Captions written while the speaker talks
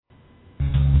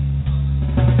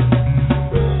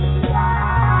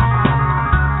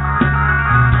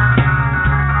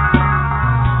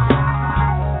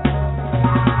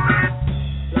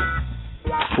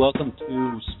welcome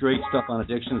to Straight Stuff on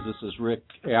Addictions. This is Rick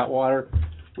Atwater.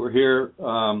 We're here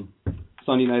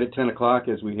Sunday night at 10 o'clock,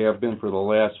 as we have been for the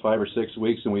last 5 or 6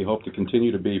 weeks, and we hope to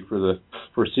continue to be for the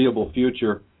foreseeable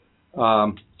future.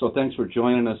 So thanks for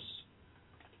joining us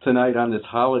tonight on this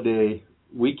holiday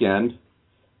weekend.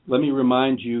 Let me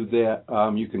remind you that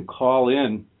you can call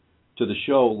in to the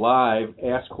show live,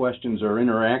 ask questions, or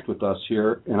interact with us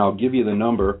here, and I'll give you the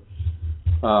number.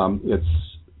 It's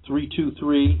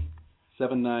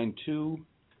 323-792-2977.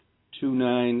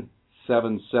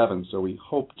 So we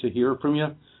hope to hear from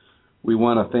you. We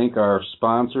want to thank our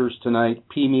sponsors tonight,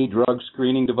 PME Drug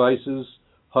Screening Devices,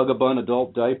 Hug-A-Bun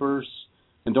Adult Diapers,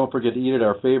 and don't forget to eat at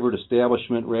our favorite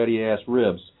establishment, Ratty Ass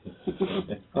Ribs.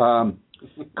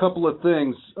 Couple of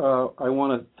things. I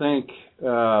want to thank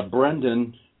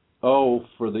Brendan O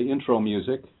for the intro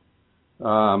music,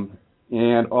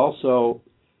 and also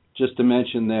just to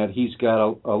mention that he's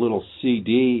got a little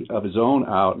CD of his own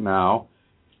out now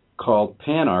called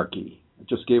Panarchy. I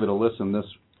just gave it a listen this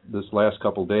last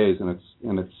couple days, and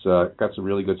it's got some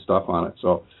really good stuff on it.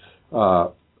 So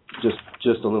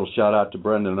just a little shout out to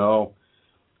Brendan O.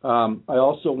 I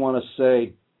also want to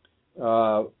say,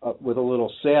 with a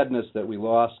little sadness, that we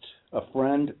lost a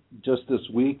friend just this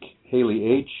week, Haley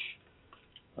H.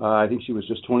 I think she was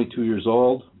just 22 years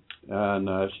old,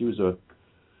 and she was a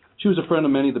friend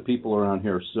of many of the people around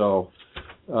here. So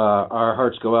our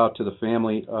hearts go out to the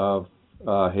family of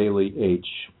Haley H.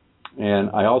 And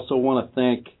I also want to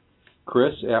thank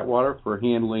Chris Atwater for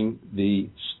handling the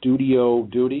studio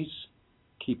duties,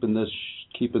 keeping the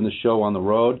show on the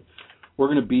road. We're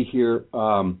going to be here.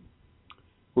 We're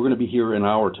going to be here an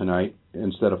hour tonight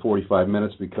instead of 45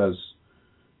 minutes because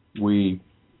we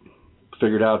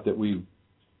figured out that we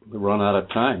run out of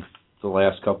time the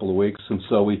last couple of weeks, and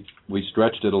so we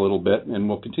stretched it a little bit, and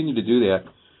we'll continue to do that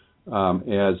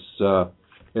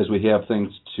as we have things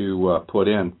to put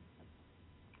in.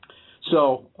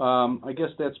 So I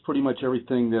guess that's pretty much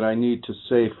everything that I need to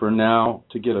say for now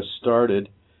to get us started.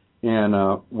 And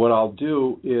what I'll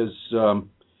do is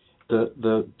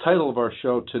the title of our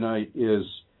show tonight is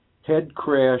Head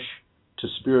Crash to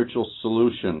Spiritual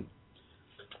Solution,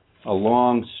 a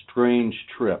Long, Strange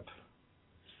Trip.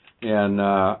 And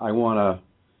I want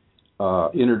to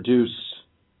introduce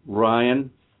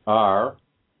Ryan R.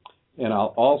 And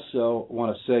I'll also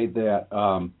want to say that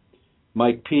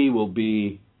Mike P. will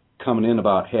be coming in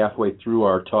about halfway through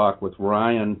our talk with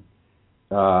Ryan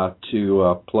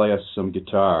to play us some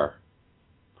guitar.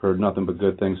 Heard nothing but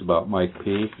good things about Mike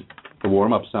P. The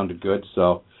warm-up sounded good,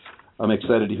 so I'm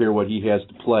excited to hear what he has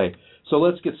to play. So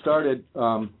let's get started.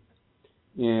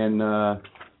 And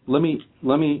let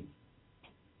me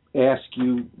ask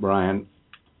you, Brian,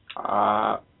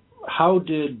 how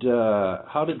did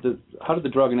the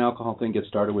drug and alcohol thing get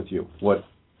started with you?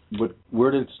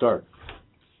 Where did it start?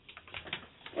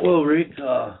 Well, Rick,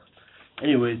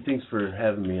 anyway, thanks for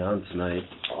having me on tonight.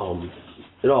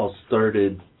 It all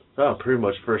started pretty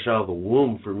much fresh out of the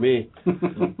womb for me.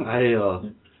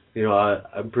 I'm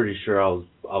pretty sure I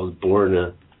was born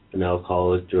an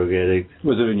alcoholic, drug addict.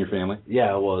 Was it in your family?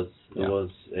 Yeah, it was. It was,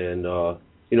 and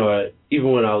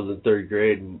even when I was in third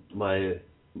grade,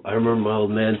 I remember my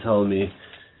old man telling me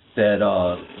that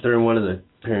during one of the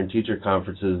parent-teacher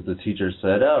conferences, the teacher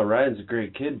said, "Oh, Ryan's a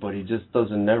great kid, but he just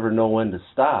doesn't never know when to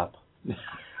stop."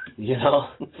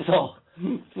 So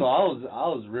I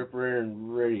was rip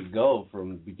raring ready to go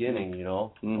from the beginning,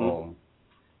 Mm-hmm.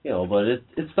 But it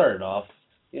started off,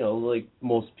 like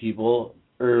most people,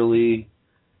 early,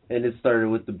 and it started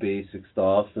with the basic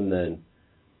stuff, and then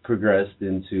progressed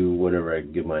into whatever I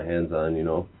could get my hands on,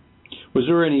 Was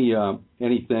there any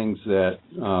things that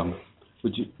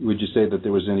would you say that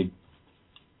there was any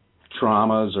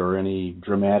traumas or any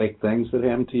dramatic things that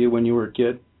happened to you when you were a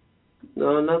kid?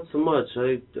 No, not so much.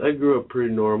 I grew up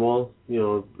pretty normal,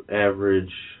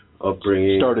 average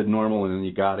upbringing. Started normal and then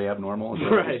you got abnormal.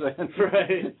 Right.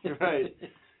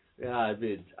 Yeah, I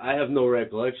mean, I have no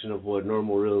recollection of what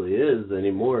normal really is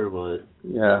anymore, but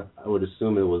yeah, I would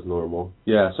assume it was normal.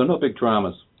 Yeah, so no big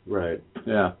traumas. Right.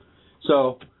 Yeah.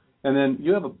 So, and then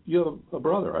you have a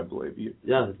brother, I believe.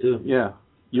 Yeah, I do. Yeah.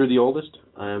 You're the oldest?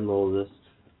 I am the oldest.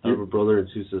 I have a brother and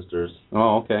 2 sisters.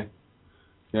 Oh, okay.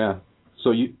 Yeah.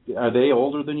 So are they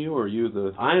older than you, or are you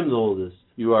the? I am the oldest.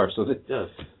 You are. Yes.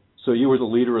 So you were the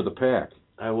leader of the pack.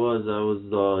 I was.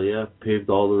 Paved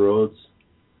all the roads.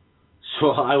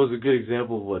 So I was a good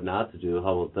example of what not to do.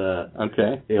 How about that?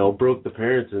 Okay. Broke the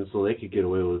parents in so they could get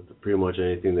away with pretty much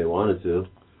anything they wanted to.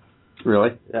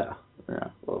 Really? Yeah. Yeah.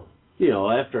 Well,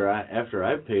 after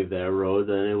I paved that road,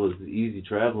 then it was easy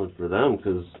traveling for them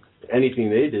because anything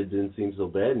they did didn't seem so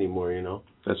bad anymore.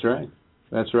 That's right.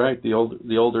 That's right, the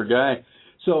older guy.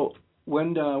 So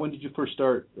when did you first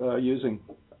start using?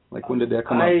 Like, when did that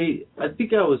come up? I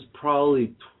think I was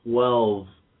probably 12.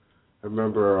 I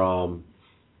remember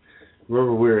we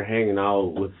were hanging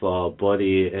out with a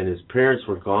buddy, and his parents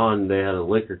were gone. They had a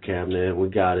liquor cabinet, and we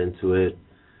got into it,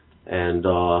 and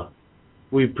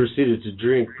we proceeded to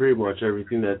drink pretty much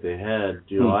everything that they had.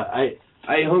 You know, I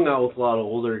hung out with a lot of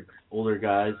older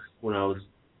guys when I was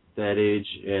that age,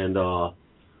 and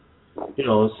you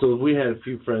know, so we had a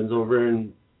few friends over,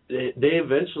 and they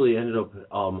eventually ended up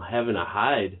having to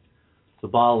hide the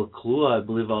bottle of Kahlua. I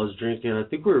believe I was drinking. I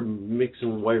think we were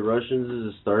mixing White Russians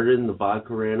as it started, and the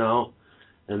vodka ran out.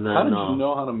 And then, how did you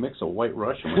know how to mix a White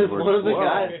Russian?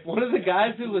 one of the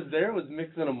guys who was there was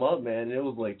mixing them up, man. And it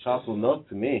was like chocolate milk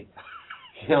to me.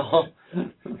 You know,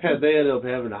 they ended up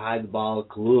having to hide the bottle of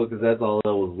Kahlua because that's all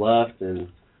that was left. And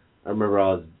I remember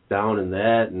I was down in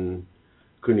that and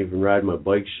couldn't even ride my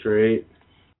bike straight.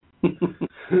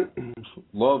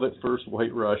 Love at first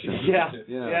White Russian. Yeah,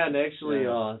 and actually,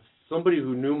 somebody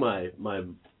who knew my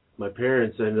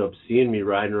parents ended up seeing me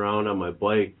riding around on my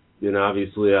bike, and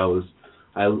obviously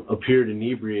I appeared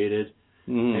inebriated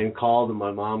and called, and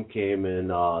my mom came, and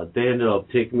they ended up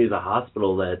taking me to the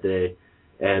hospital that day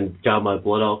and got my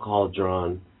blood alcohol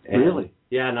drawn. And, really?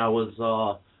 Yeah, and I was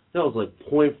that was like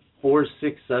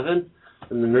 .467,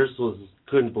 and the nurse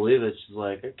couldn't believe it. She's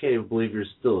like, I can't even believe you're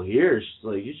still here. She's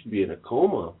like, you should be in a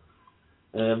coma.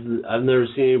 And I've never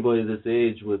seen anybody this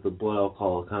age with the blood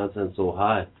alcohol content so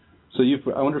high. So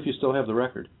I wonder if you still have the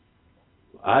record.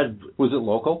 Was it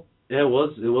local? Yeah, it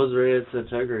was right at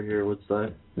Santegra here in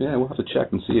Woodstock. Yeah, we'll have to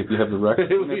check and see if you have the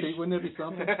record. Wouldn't it be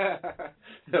something?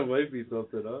 That might be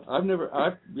something, huh? I've never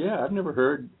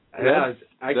heard. Yeah,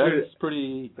 that's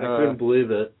pretty. I couldn't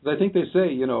believe it. I think they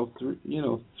say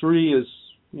 3 is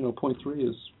 0.3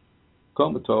 is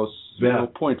comatose. Yeah.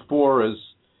 0.4 is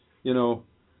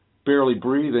barely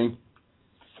breathing.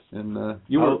 And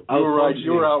you were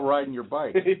out riding your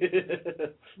bike.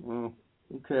 Well,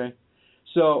 okay.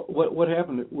 So what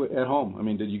happened at home? I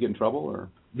mean, did you get in trouble or?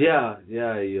 Yeah.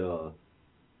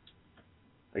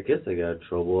 I guess I got in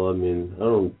trouble. I mean,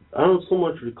 I don't so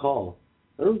much recall.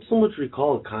 I don't so much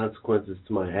recall the consequences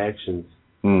to my actions.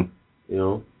 You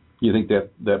know. You think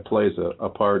that plays a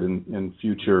part in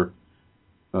future,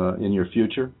 in your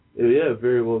future? Yeah,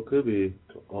 very well could be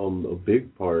a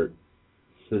big part,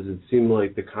 because it seemed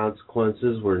like the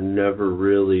consequences were never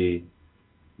really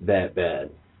that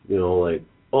bad. You know, like,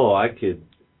 oh, I could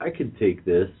take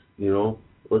this. You know,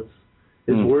 it's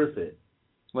worth it.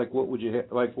 Like what would you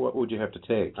have to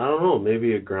take? I don't know,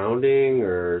 maybe a grounding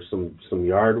or some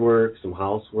yard work, some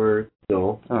housework. You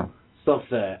know, stuff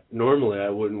that normally I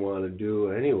wouldn't want to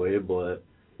do anyway. But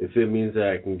if it means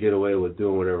that I can get away with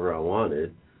doing whatever I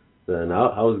wanted, then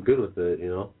I was good with it. You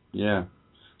know. Yeah.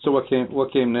 So what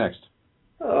came next?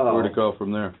 Where'd it go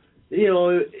from there? You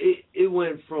know, it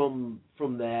went from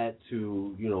that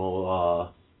to, you know,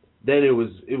 then it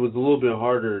was a little bit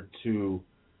harder to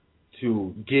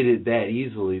get it that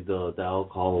easily, the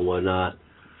alcohol and whatnot.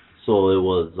 So it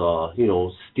was you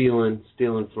know, stealing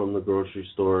from the grocery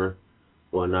store.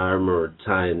 Whatnot. I remember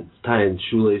tying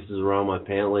shoelaces around my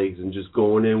pant legs and just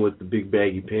going in with the big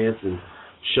baggy pants and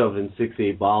shoving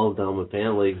 6-8 bottles down my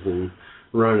pant legs and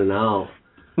running out.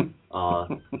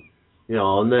 You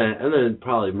know, and then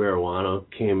probably marijuana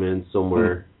came in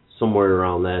somewhere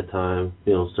around that time.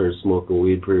 You know, started smoking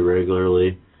weed pretty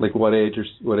regularly. Like what age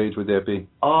would that be?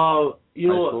 You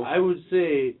know, I would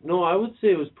say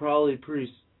it was probably pretty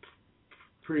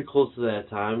close to that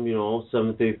time. You know,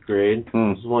 7th, 8th grade.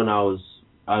 This is when I was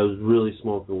really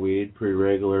smoking weed pretty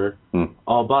regular.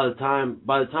 By the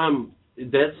time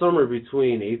that summer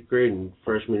between 8th grade and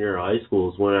freshman year of high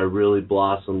school is when I really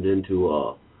blossomed into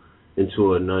a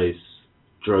nice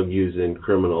drug using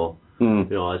criminal. You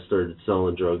know, I started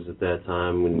selling drugs at that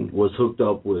time and was hooked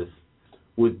up with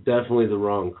definitely the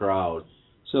wrong crowd.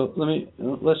 So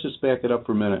let's just back it up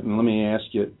for a minute and let me ask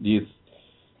you: do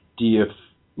you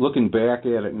looking back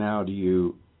at it now, do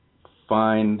you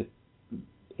find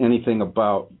anything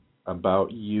about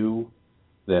you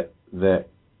that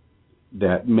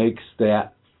makes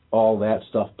all that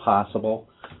stuff possible?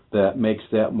 That makes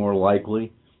that more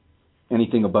likely?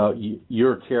 Anything about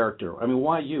your character? I mean,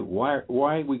 why you?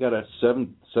 Why we got a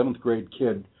seventh grade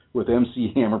kid with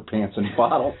MC Hammer pants and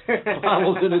bottles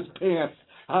in his pants?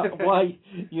 Why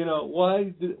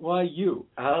you?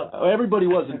 Everybody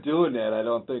wasn't doing that, I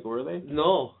don't think, were they?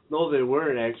 No, they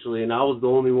weren't actually, and I was the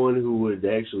only one who would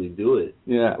actually do it.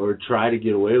 Yeah. Or try to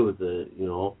get away with it. You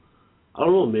know, I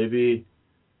don't know. Maybe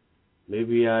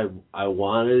I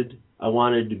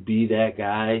wanted to be that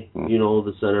guy. You know,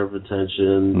 the center of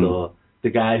attention, the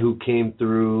guy who came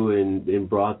through and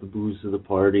brought the booze to the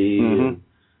party, and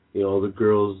the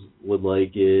girls would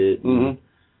like it. And,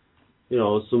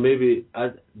 so maybe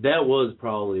that was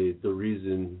probably the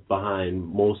reason behind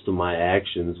most of my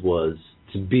actions, was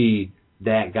to be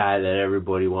that guy that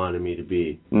everybody wanted me to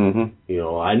be.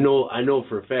 I know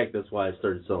for a fact that's why I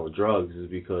started selling drugs, is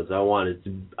because I wanted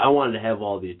to have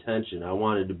all the attention. I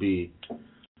wanted to be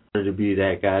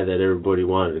that guy that everybody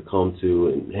wanted to come to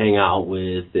and hang out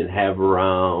with and have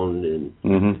around, and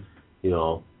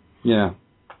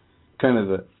kind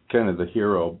of the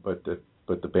hero, but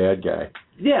the bad guy.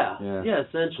 Yeah,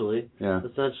 essentially. Yeah.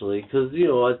 Essentially, because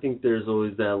I think there's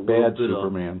always that little bad bit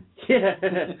Superman.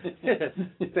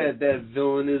 that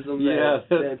villainism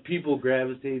that people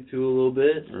gravitate to a little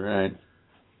bit. Right.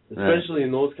 Especially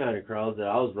in those kind of crowds that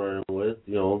I was running with,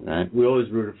 we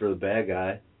always rooted for the bad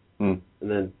guy, and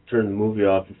then turn the movie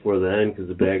off before the end because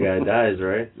the bad guy dies,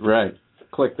 right? Right.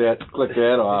 Click that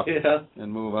off,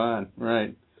 and move on.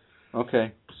 Right.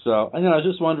 Okay. So I was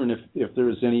just wondering if there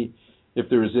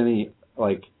was any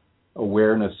like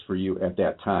awareness for you at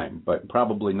that time, but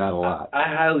probably not a lot. I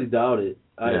highly doubt it.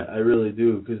 I really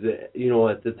do, because at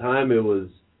the time it was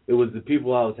the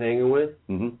people I was hanging with.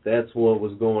 That's what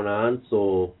was going on.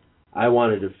 So I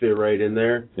wanted to fit right in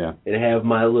there and have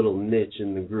my little niche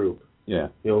in the group. Yeah.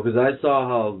 Because I saw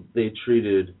how they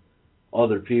treated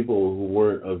other people who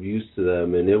weren't of use to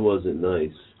them, and it wasn't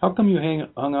nice. How come you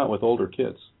hung out with older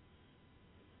kids?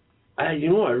 I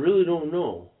really don't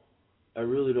know. I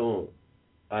really don't.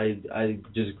 I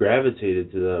just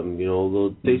gravitated to them.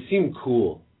 They seemed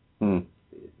cool.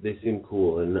 They seemed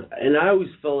cool, and I always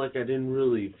felt like I didn't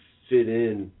really fit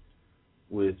in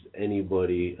with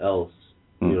anybody else.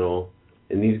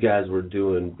 And these guys were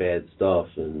doing bad stuff,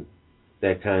 and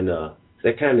that kind of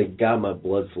got my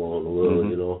blood flowing a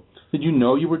little. Did you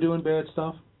know you were doing bad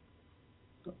stuff?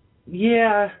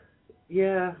 Yeah,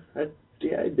 I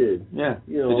did. Yeah,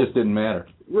 it just didn't matter.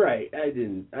 Right, I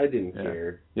didn't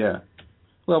care. Yeah.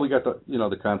 Well, we got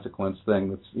the consequence thing.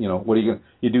 That's what are you gonna?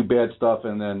 You do bad stuff,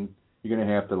 and then you're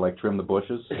gonna have to trim the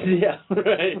bushes. Yeah,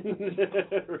 right.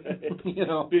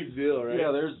 Right. Big deal, right?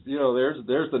 Yeah,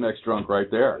 there's the next drunk right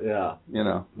there. Yeah.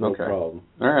 No okay. Problem.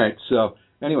 All right. So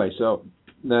anyway, you're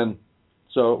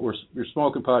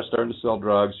smoking pot, starting to sell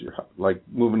drugs. You're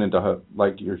moving into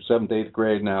your 7th, 8th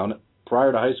grade now.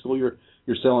 Prior to high school, you're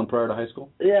selling prior to high school?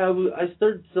 Yeah, I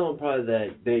started selling probably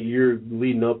that year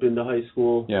leading up into high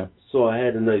school. Yeah. So I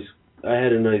had a nice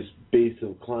base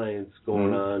of clients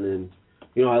going on, and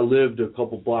I lived a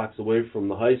couple blocks away from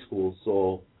the high school,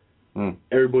 so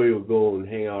everybody would go and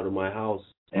hang out at my house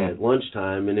at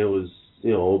lunchtime, and it was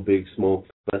a big smoke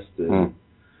fest, and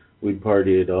we'd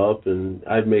party it up, and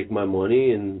I'd make my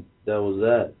money, and that was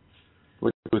that.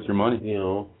 What with your money?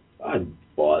 I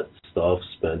bought stuff,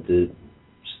 spent it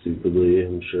stupidly,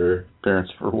 I'm sure.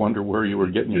 Parents wonder where you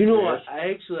were getting your cash.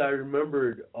 I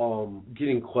remembered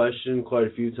getting questioned quite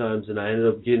a few times, and I ended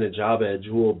up getting a job at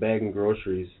Jewel bagging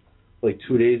groceries,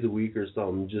 2 days a week or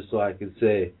something, just so I could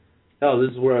say,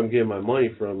 this is where I'm getting my money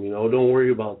from. Don't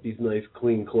worry about these nice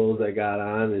clean clothes I got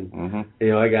on,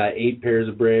 and I got 8 pairs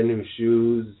of brand new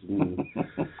shoes. And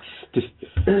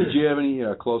Did you have any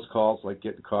close calls, like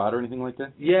getting caught or anything like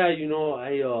that? Yeah,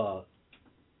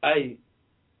 I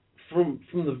from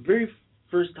the very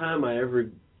first time I ever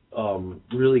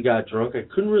really got drunk, I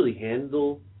couldn't really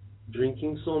handle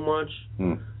drinking so much.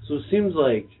 So it seems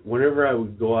like whenever I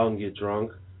would go out and get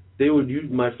drunk,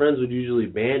 my friends would usually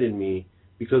abandon me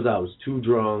because I was too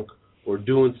drunk or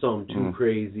doing something too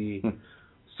crazy.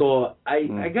 So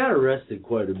I got arrested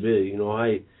quite a bit.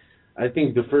 I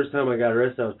think the first time I got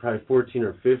arrested I was probably 14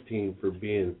 or 15 for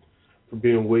being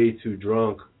way too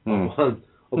drunk up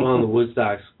on the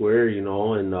Woodstock Square,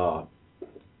 and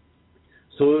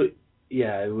so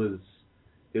yeah, it was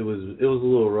a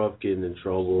little rough getting in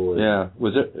trouble. Yeah,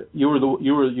 was it? You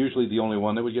were usually the only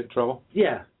one that would get in trouble?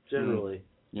 Yeah, generally.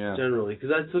 Yeah, generally,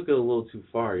 because I took it a little too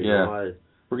far. You know,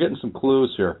 we're getting some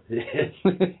clues here.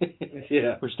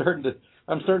 Yeah, I'm starting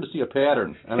to see a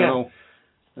pattern. I don't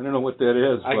know what that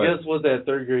is. I guess what that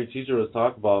 3rd grade teacher was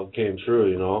talking about came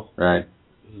true. Right.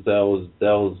 That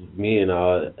was me, and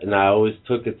I always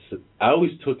took it. I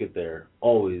always took it there,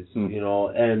 always, and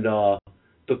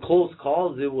the close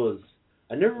calls.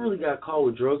 I never really got caught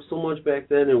with drugs so much back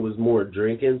then. It was more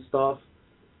drinking stuff,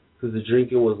 because the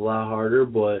drinking was a lot harder.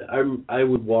 But I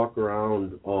would walk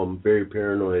around very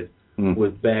paranoid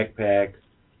with backpack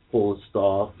full of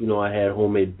stuff. I had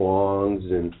homemade bongs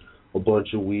and a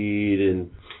bunch of weed,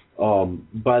 and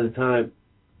by the time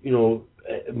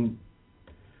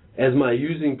as my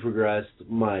using progressed,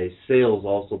 my sales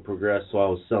also progressed. So I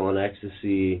was selling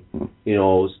ecstasy, you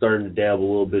know, I was starting to dabble a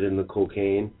little bit in the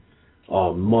cocaine,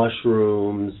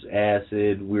 mushrooms,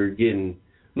 acid. We were getting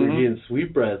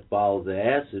Sweet Breath bottles of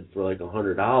acid for like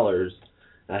 $100.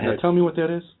 Now tell me what that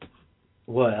is.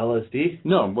 What, LSD?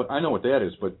 No, but I know what that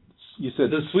is. But you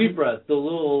said the Sweet Breath, the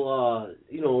little,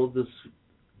 you know, it's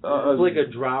like a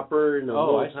dropper in a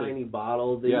little tiny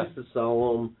bottle. They used to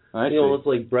sell them. It's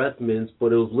like breath mints,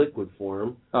 but it was liquid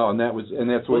form. Oh,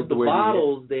 that's what the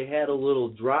bottles. They had a little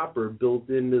dropper built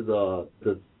into the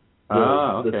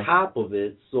top of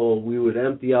it, so we would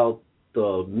empty out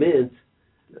the mint,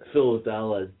 fill it with the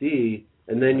LSD,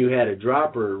 and then you had a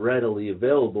dropper readily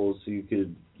available, so you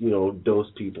could, you know,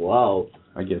 dose people out.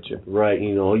 I get you. Right,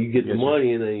 you know, you get the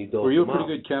money and then you dose them out. Were you a pretty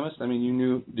good chemist? I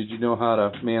mean, did you know how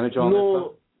to manage all that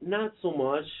stuff? Not so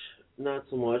much. Not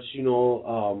so much. You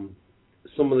know,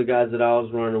 some of the guys that I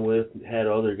was running with had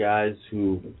other guys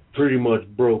who pretty much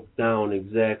broke down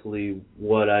exactly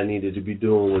what I needed to be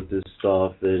doing with this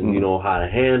stuff and, you know, how to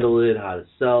handle it, how to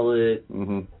sell it.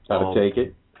 How to take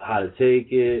it. How to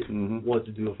take it, what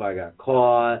to do if I got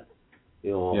caught,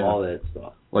 you know, all that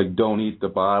stuff. Like don't eat the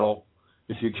bottle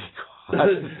if you get caught.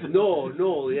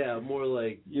 More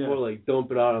like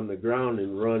dump it out on the ground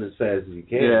and run as fast as you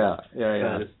can.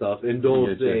 Kind of stuff. And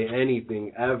don't say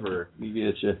anything ever. You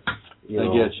get you. I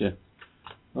get you.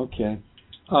 Okay.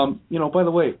 You know, by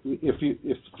the way,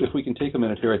 if we can take a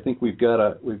minute here, I think we've got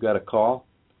a call.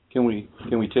 Can we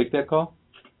take that call?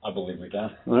 I believe we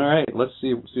can. All right. Let's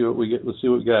see what we get. Let's see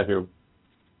what we got here.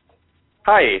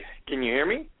 Hi. Can you hear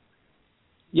me?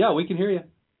 Yeah, we can hear you.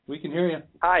 We can hear you.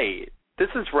 Hi. This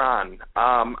is Ron.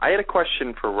 I had a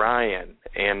question for Ryan,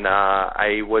 and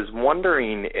I was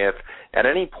wondering if at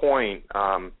any point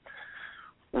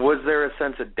was there a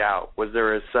sense of doubt? Was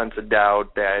there a sense of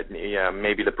doubt that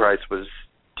maybe the price was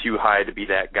too high to be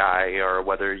that guy, or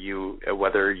whether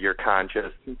your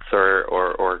conscience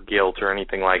or guilt or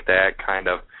anything like that kind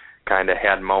of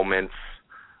had moments,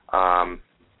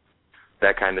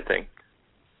 that kind of thing?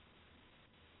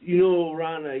 You know,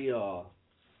 Ron,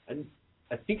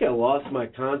 I think I lost my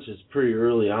conscience pretty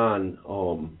early on.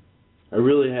 I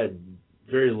really had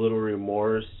very little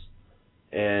remorse,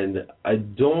 and I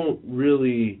don't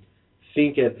really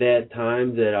think at that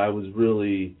time that I was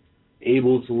really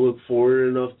able to look forward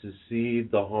enough to see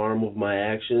the harm of my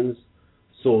actions.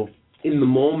 So in the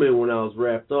moment when I was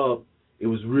wrapped up, it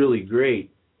was really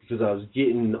great because I was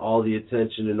getting all the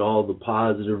attention and all the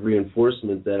positive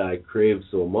reinforcement that I craved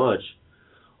so much.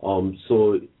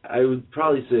 So I would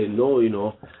probably say no, you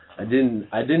know, I didn't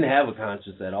have a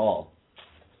conscience at all,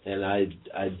 and I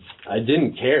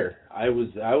didn't care. I was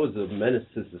a menace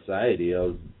to society. I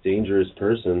was a dangerous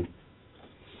person.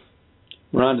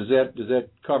 Ron, does that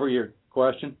cover your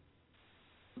question?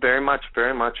 Very much.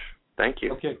 Thank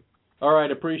you. Okay. All right.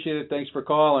 Appreciate it. Thanks for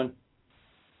calling.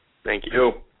 Thank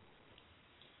you.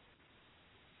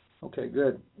 Okay,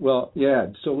 good. Well, yeah.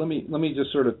 So let me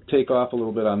just sort of take off a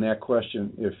little bit on that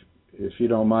question, if you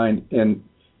don't mind. And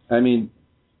I mean,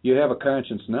 you have a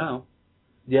conscience now.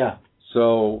 Yeah.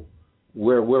 So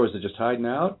where was it? Just hiding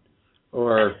out,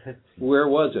 or where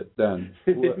was it then?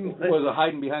 Was it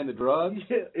hiding behind the drugs?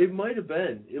 Yeah, it might have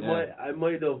been. I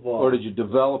might have. Or did you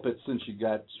develop it since you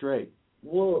got straight?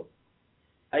 Well,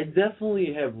 I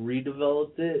definitely have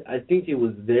redeveloped it. I think it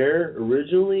was there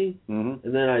originally, and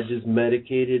then I just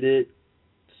medicated it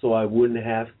so I wouldn't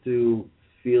have to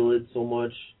feel it so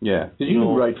much. Yeah, because you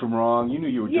knew right from wrong. You knew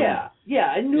you were doing. Yeah,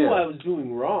 I knew I was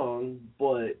doing wrong,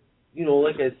 but you know,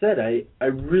 like I said, I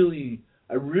really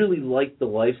liked the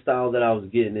lifestyle that I was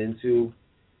getting into.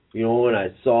 You know, when I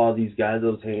saw these guys I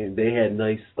was hanging, they had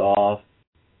nice stuff.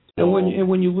 And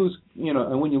when you lose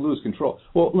control.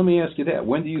 Well, let me ask you that.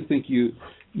 When do you think you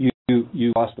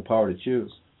lost the power to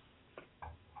choose?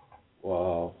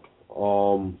 Wow.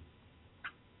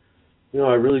 You know,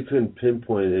 I really couldn't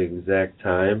pinpoint an exact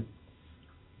time.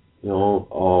 You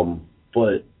know,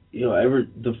 but you know,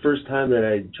 the first time that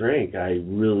I drank, I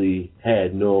really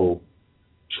had no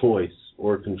choice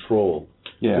or control.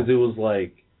 Yeah. Because it was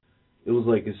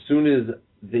like as soon as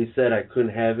they said I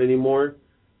couldn't have any more,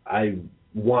 I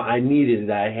needed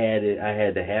it. I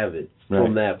had to have it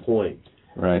from that point.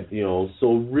 Right. You know,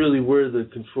 so really where the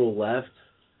control left,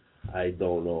 I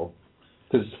don't know.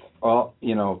 Because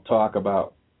talk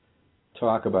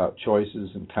about choices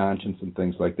and conscience and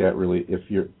things like that. Really, if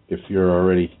you're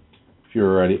already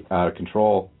out of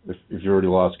control, if you already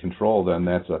lost control, then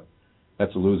that's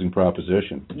a losing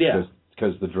proposition. Yeah.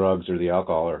 Because the drugs or the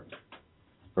alcohol are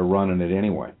running it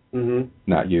anyway. Mm-hmm.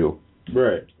 Not you.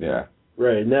 Right. Yeah.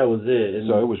 Right, and that was it. And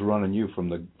so it was running you from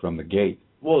the gate.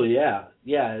 Well, yeah,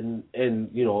 and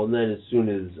you know, and then as soon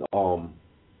as all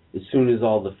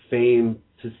the fame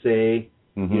to say,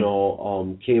 Mm-hmm. you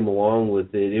know, came along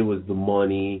with it, it was the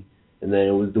money, and then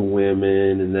it was the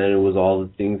women, and then it was all the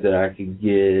things that I could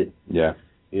get. Yeah.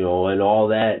 You know, and all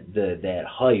that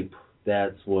hype.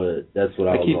 That's what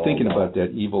I keep thinking about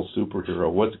that evil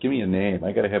superhero. Give me a name.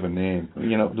 I got to have a name.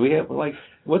 You know, do we have like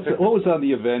what was on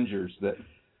the Avengers that?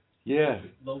 Yeah.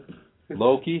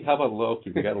 Loki? How about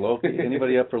Loki? We got Loki.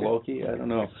 Anybody up for Loki? I don't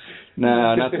know.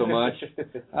 Nah, not so much.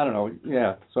 I don't know.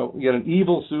 Yeah. So we got an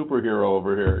evil superhero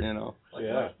over here. You know. Like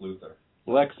Lex Luthor.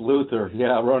 Lex Luthor.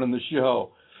 Yeah, running the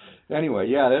show. Anyway,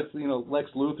 yeah, that's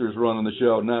Lex Luthor's running the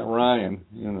show, not Ryan.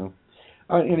 You know.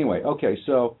 Anyway, okay.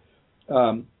 So,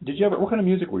 did you ever? What kind of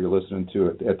music were you listening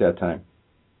to at that time?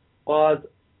 Well,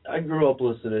 I grew up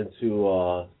listening to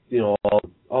all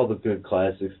the good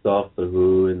classic stuff, the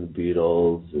Who and the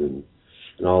Beatles and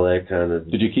all that kind of.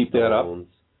 Did you keep that up?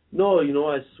 No,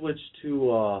 I switched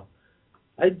to.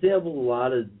 I dabbled a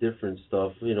lot of different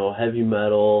stuff, heavy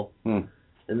metal, and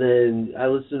then I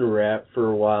listened to rap for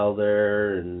a while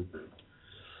there, and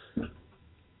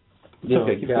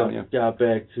got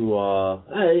back to.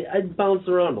 I bounced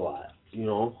around a lot,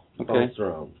 bounced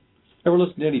around. Ever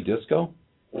listen to any disco?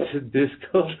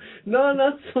 Disco? No,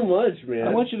 not so much, man.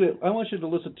 I want you to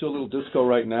listen to a little disco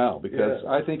right now because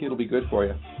I think it'll be good for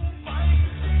you.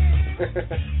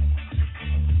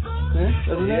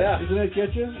 Doesn't that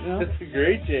get you? That's a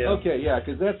great jam. Okay, yeah,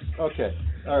 because that's okay.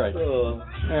 All right. All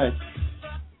right.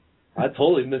 I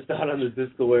totally missed out on the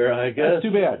disco era, I guess. That's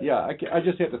too bad. Yeah, I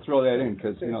just have to throw that in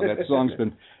because that song's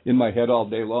been in my head all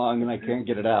day long and I can't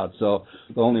get it out. So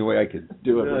the only way I could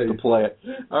do it was to play it.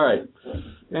 All right.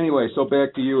 Anyway, so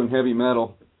back to you and heavy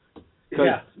metal.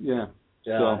 Yeah,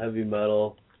 so, heavy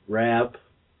metal, rap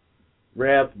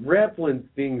when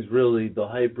things really, the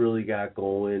hype really got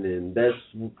going, and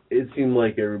it seemed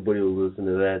like everybody was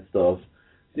listening to that stuff.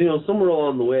 Somewhere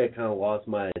along the way I kind of lost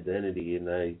my identity, and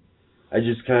I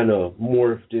just kind of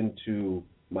morphed into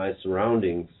my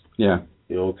surroundings. Yeah.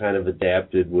 Kind of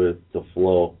adapted with the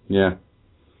flow. Yeah.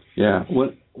 Yeah.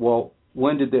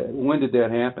 When did that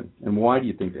happen, and why do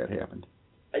you think that happened?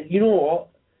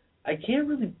 I can't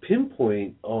really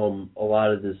pinpoint a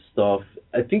lot of this stuff.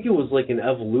 I think it was like an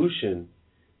evolution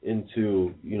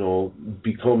into,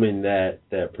 becoming that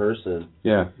person.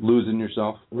 Yeah, losing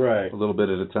yourself. Right. A little bit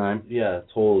at a time. Yeah,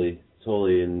 totally.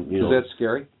 And Is that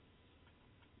scary?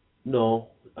 No,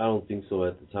 I don't think so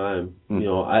at the time.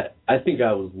 I think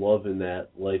I was loving that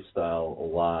lifestyle a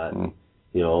lot. And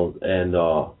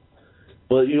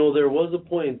but there was a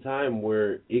point in time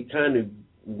where it kind of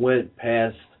went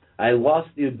past. I lost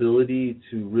the ability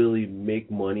to really make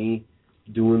money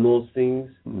doing those things,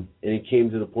 and it came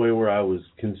to the point where I was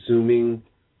consuming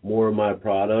more of my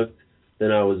product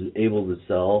than I was able to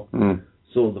sell.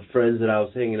 So the friends that I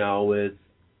was hanging out with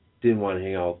didn't want to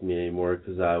hang out with me anymore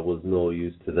because I was no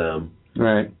use to them.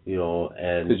 Right.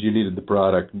 And because you needed the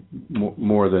product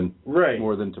more than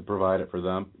to provide it for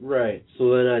them. Right.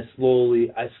 So then I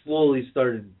slowly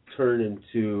started turning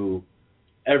to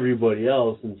everybody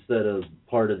else instead of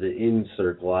part of the in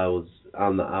circle. I was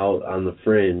on the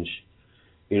fringe,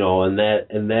 and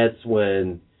that's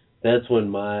when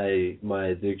my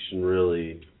addiction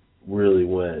really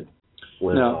went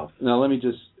off. Now let me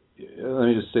just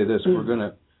say this.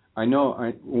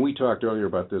 When we talked earlier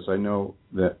about this, I know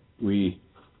that we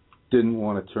didn't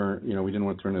want to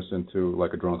turn this into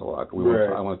like a drunk-a-log. I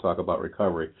want to talk about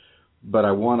recovery, but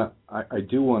I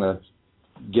do want to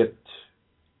get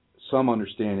some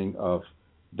understanding of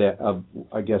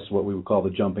I guess what we would call the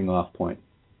jumping off point,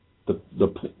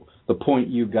 the point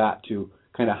you got to,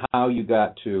 kind of how you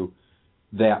got to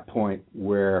that point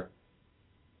where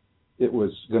it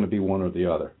was going to be one or the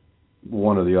other.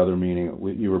 One or the other meaning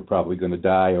you were probably going to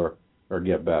die or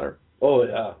get better. Oh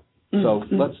yeah. So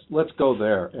let's go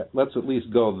there. Let's at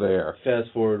least go there. Fast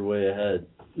forward way ahead.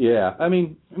 Yeah, I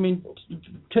mean,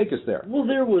 take us there. Well,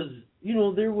 there was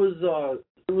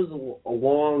a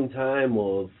long time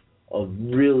of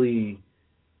really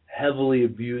heavily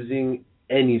abusing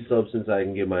any substance I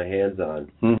can get my hands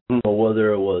on.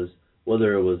 Whether it was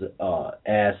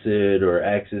acid or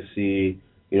ecstasy.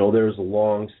 There was a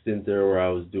long stint there where I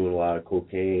was doing a lot of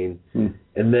cocaine, and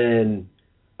then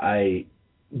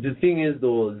the thing is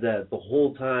though is that the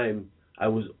whole time I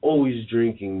was always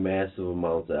drinking massive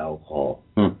amounts of alcohol.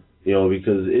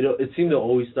 Because it seemed to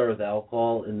always start with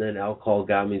alcohol, and then alcohol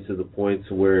got me to the point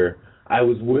to where I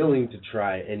was willing to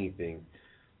try anything,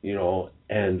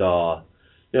 and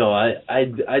I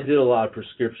did a lot of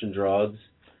prescription drugs,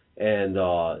 and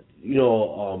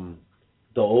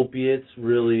the opiates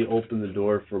really opened the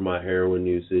door for my heroin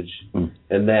usage,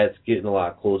 And that's getting a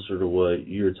lot closer to what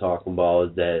you're talking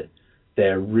about, that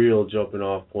real jumping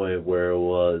off point where it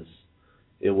was,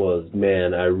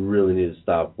 man, I really need to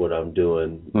stop what I'm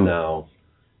doing now,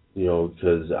 you know,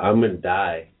 because I'm going to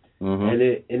die. And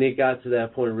it got to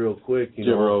that point real quick. Did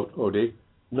you ever OD?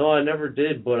 No, I never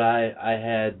did, but I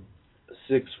had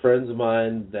 6 friends of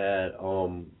mine that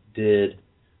did,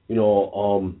 you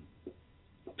know,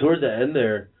 toward the end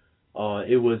there,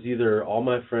 it was either all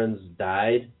my friends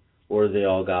died or they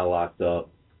all got locked up.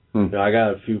 You know, I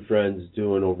got a few friends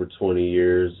doing over 20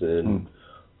 years, and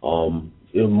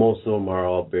you know, most of them are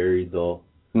all buried though.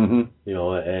 You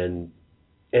know, and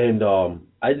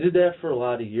I did that for a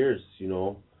lot of years. You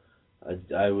know,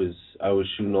 I was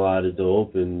shooting a lot of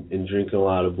dope and drinking a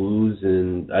lot of booze,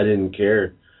 and I didn't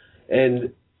care.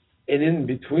 And in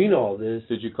between all this,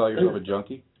 did you call yourself a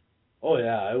junkie? Oh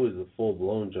yeah, I was a full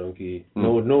blown junkie.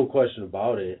 No question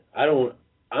about it.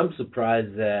 I'm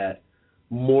surprised that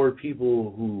more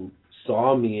people who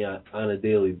saw me on a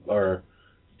daily or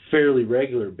fairly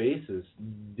regular basis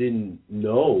didn't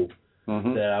know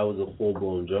that I was a full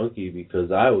blown junkie,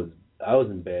 because I was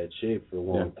in bad shape for a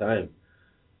long time.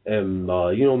 And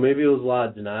you know, maybe it was a lot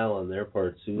of denial on their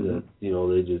part too, that, you know,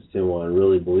 they just didn't want to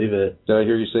really believe it. Did I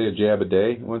hear you say a jab a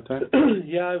day one time?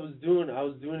 Yeah, I was doing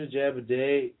a jab a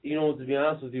day. You know, to be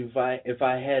honest with you, if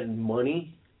I had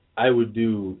money, I would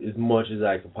do as much as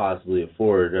I could possibly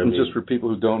afford. I mean, just for people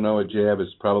who don't know, a jab is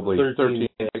probably 13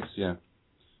 eggs. Yeah.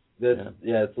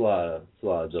 It's a lot of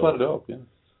dope. It's a lot of dope. Yeah.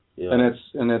 Yeah. And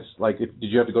that's like, did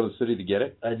you have to go to the city to get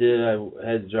it? I did. I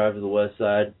had to drive to the west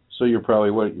side. So you're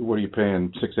probably what are you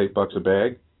paying, $6-8 a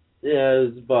bag? Yeah,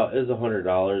 it was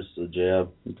 $100 a jab.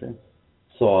 Okay.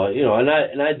 So you know,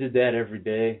 and I did that every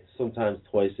day, sometimes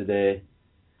twice a day.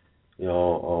 You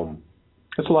know,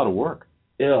 that's a lot of work.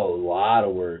 Yeah, a lot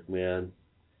of work, man.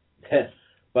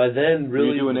 By then, really.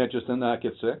 Were you doing that just to not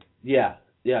get sick? Yeah,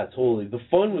 totally. The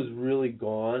fun was really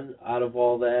gone out of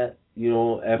all that. You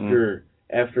know, after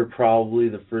probably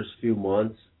the first few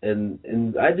months, and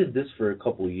I did this for a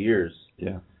couple of years.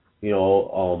 Yeah. You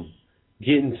know,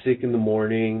 getting sick in the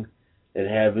morning and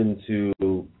having to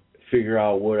figure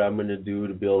out what I'm going to do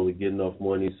to be able to get enough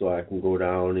money so I can go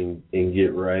down and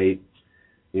get right,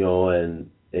 you know,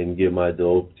 and get my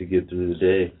dope to get through the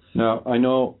day. Now, I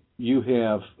know you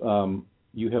have a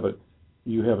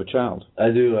child. I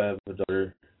do. I have a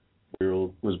daughter,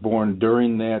 4-year-old. Was born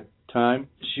during that time?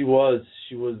 She was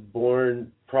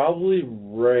born probably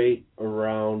right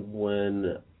around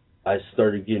when I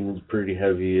started getting pretty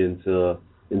heavy into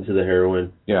the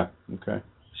heroin. Yeah. Okay.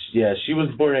 Yeah, she was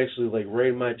born actually like right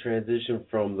in my transition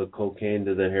from the cocaine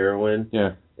to the heroin.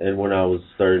 Yeah. And when I was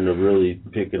starting to really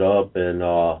pick it up, and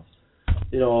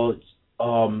you know,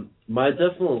 my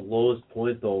definite lowest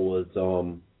point though was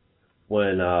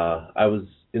when I was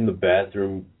in the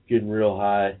bathroom getting real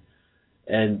high,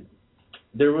 and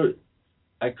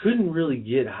I couldn't really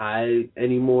get high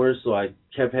anymore, so I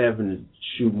kept having to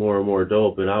shoot more and more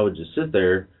dope, and I would just sit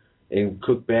there and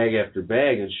cook bag after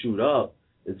bag and shoot up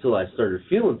until I started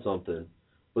feeling something.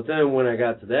 But then when I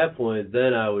got to that point,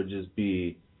 then I would just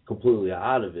be completely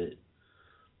out of it.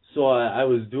 So I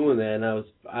was doing that, and I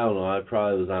don't know, I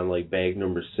probably was on like bag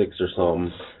number 6 or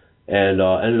something, and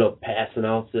ended up passing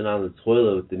out sitting on the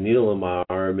toilet with the needle in my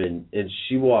arm, and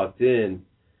she walked in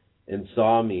and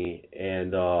saw me,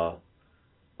 and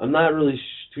I'm not really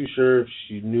too sure if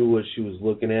she knew what she was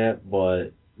looking at,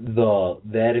 but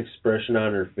that expression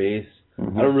on her face,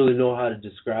 I don't really know how to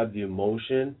describe the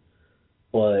emotion,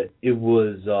 but it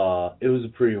was a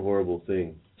pretty horrible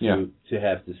thing to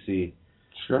have to see.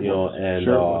 Sure. You know, and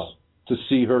to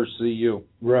see her see you.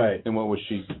 Right. And what was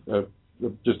she?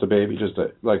 Just a baby,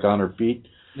 like on her feet.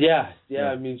 Yeah.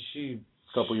 I mean, she.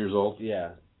 A couple years old.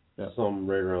 Yeah. Something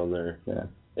right around there. Yeah.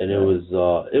 And it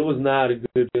was not a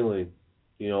good feeling,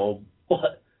 you know.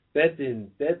 But that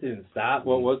didn't stop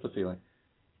me. What was the feeling?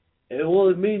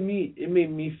 It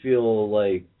made me feel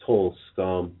like total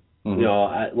scum. You know,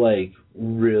 I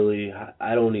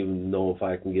don't even know if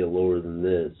I can get lower than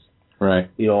this. Right.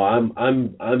 You know, I'm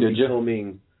Did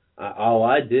becoming.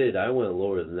 I did. I went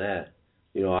lower than that.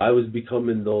 You know, I was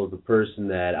becoming the person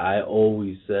that I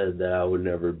always said that I would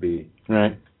never be.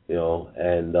 Right. You know,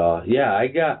 and I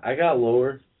got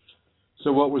lower.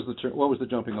 So what was the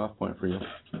jumping off point for you?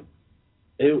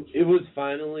 It was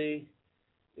finally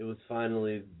the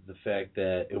fact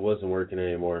that it wasn't working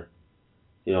anymore.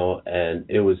 You know, and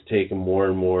it was taking more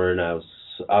and more, and I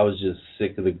was just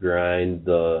sick of the grind,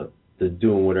 the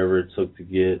doing whatever it took to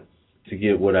get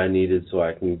what I needed so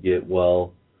I can get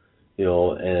well, you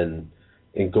know, and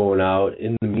going out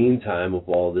in the meantime of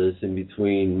all this, in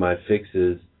between my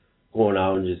fixes, going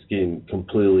out and just getting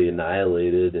completely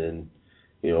annihilated, and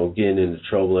getting into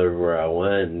trouble everywhere I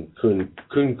went, and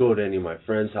couldn't go to any of my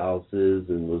friends' houses,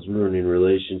 and was ruining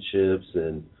relationships.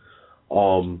 And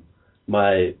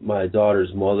my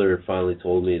daughter's mother finally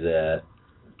told me that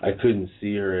I couldn't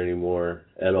see her anymore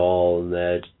at all, and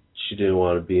that she didn't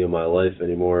want to be in my life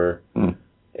anymore.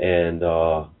 And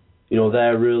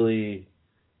that really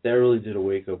did a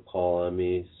wake up call on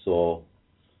me. So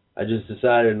I just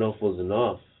decided enough was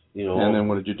enough. And then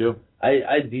what did you do?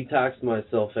 I detoxed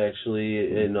myself,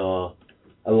 actually, and I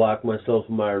locked myself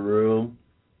in my room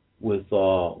with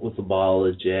a bottle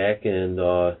of Jack, and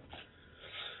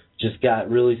just got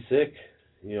really sick,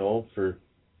 for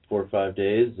 4 or 5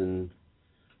 days, and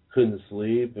couldn't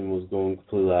sleep, and was going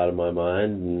completely out of my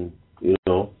mind, and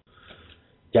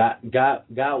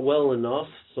got well enough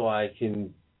so I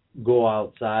can go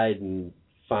outside and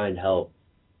find help.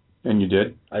 And you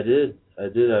did? I did. I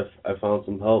found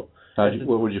some help.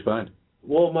 What would you find?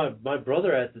 Well, my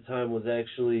brother at the time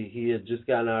he had just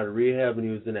gotten out of rehab, and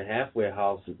he was in a halfway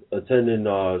house attending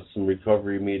some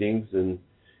recovery meetings, and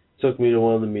took me to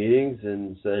one of the meetings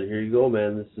and said, "Here you go,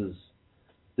 man.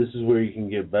 This is where you can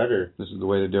get better. This is the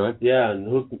way to do it?" Yeah, and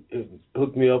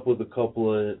hooked me up with a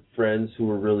couple of friends who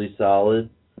were really solid.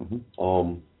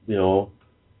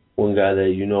 One guy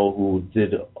that who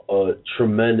did a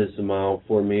tremendous amount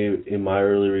for me in my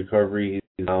early recovery.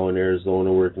 He's now in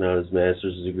Arizona working on his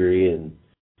master's degree, and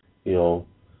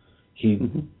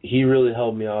he really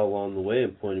helped me out along the way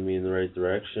and pointed me in the right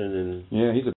direction. And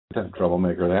yeah, he's a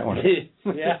troublemaker, that one.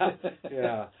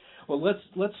 yeah. Well,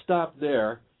 let's stop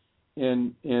there,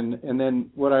 and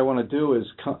then what I want to do is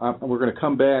we're going to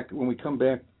come back. When we come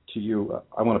back to you,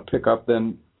 I want to pick up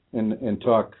then and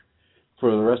talk for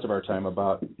the rest of our time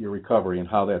about your recovery and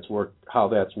how that's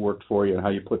worked for you and how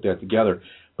you put that together.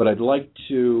 But I'd like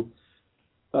to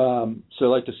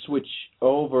switch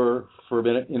over for a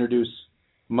minute, introduce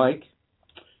Mike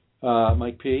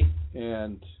P.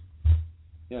 And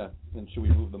should we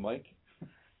move the mic?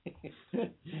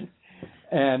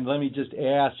 And let me just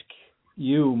ask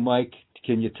you, Mike,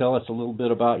 can you tell us a little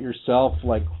bit about yourself?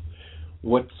 Like,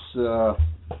 what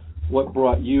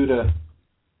brought you to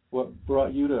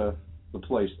the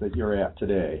place that you're at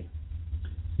today?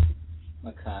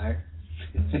 My car.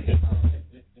 Yeah.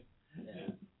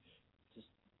 Just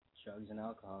drugs and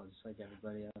alcohol, just like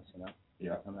everybody else,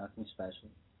 Yeah. I'm nothing special.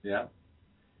 Yeah.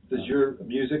 Does your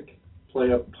music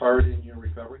play a part in your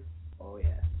recovery? Oh,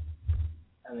 yeah.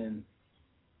 I mean,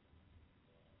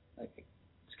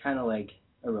 it's kind of like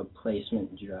a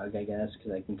replacement drug, I guess,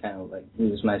 because I can kind of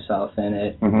lose myself in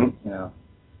it.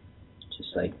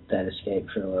 Just like that escape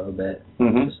for a little bit,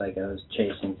 just like I was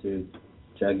chasing through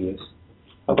drug use.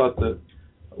 How about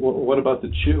what about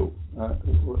the chew?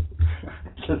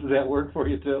 Does that work for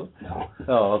you too? No.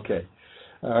 Oh, okay.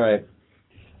 All right.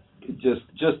 Just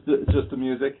the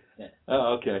music? Yeah.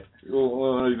 Oh, okay.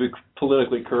 We'll be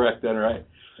politically correct then, right?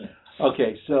 Yeah.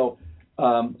 Okay. So,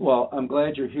 well, I'm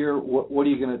glad you're here. What are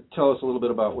you going to tell us a little bit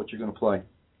about what you're going to play?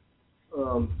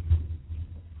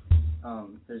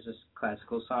 There's this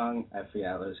classical song. I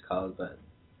forgot what it's called, but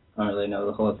I don't really know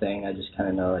the whole thing. I just kind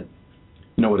of know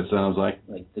You know what it sounds like?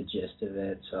 Like the gist of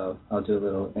it. So I'll do a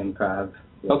little improv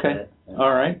with Okay. it.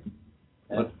 All right.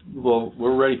 Yeah. Well,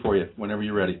 we're ready for you whenever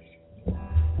you're ready. All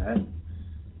right.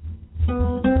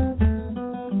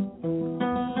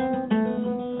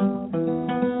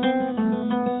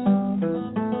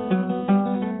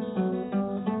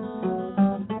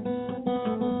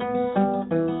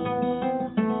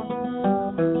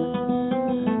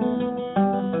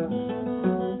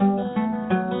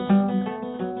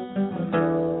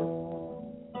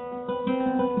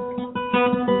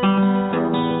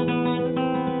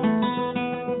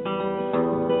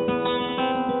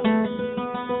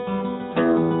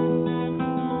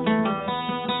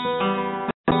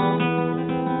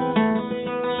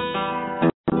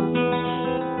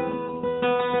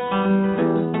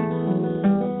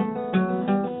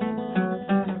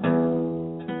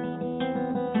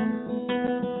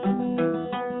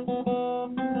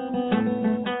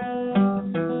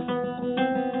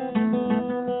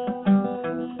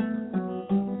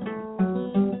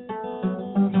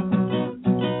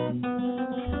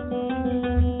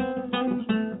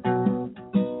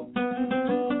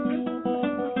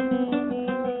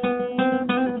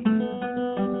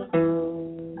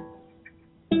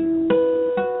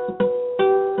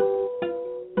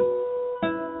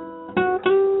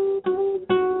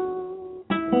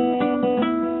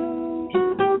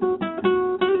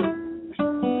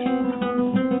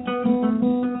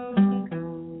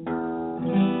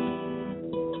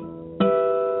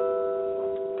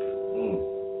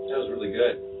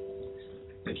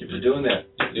 Thank you for doing that.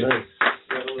 Nice.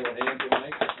 Have a little hand to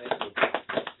Mike. Thank you.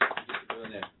 Thank you for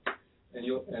doing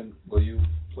that. And will you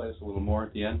play us a little more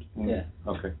at the end? Yeah.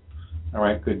 Okay. All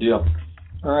right. Good deal.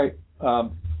 All right,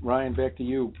 Ryan, back to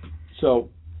you. So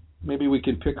maybe we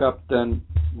can pick up then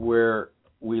where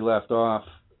we left off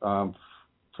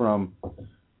from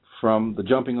the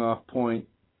jumping off point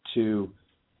to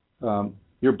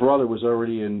your brother was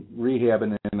already in rehab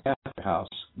in an halfway house.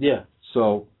 Yeah.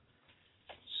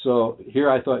 So here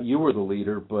I thought you were the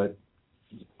leader, but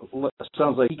it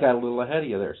sounds like he got a little ahead of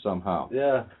you there somehow.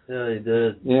 Yeah, he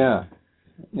did. Yeah,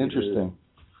 interesting.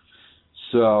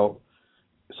 So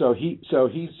he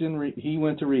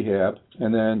went to rehab,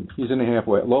 and then he's in a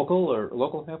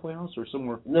local halfway house or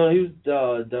somewhere. No, he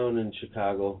was down in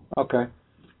Chicago. Okay.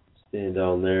 Staying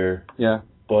down there. Yeah.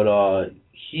 But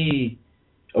he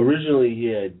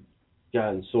had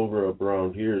gotten sober up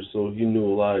around here, so he knew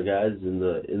a lot of guys in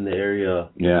the area.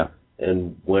 Yeah.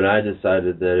 And when I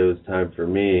decided that it was time for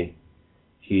me,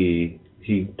 he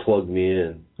plugged me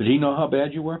in. Did he know how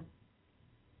bad you were?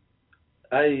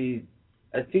 I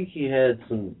think he had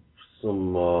some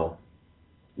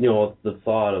the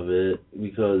thought of it,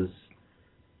 because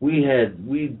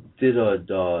we did a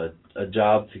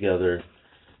job together,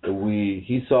 and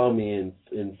he saw me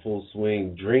in full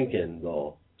swing drinking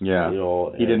though. Yeah.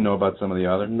 He didn't know about some of the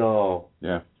other? No.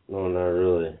 Yeah. No, not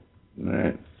really.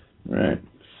 Right.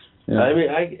 Yeah. I mean,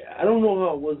 I don't know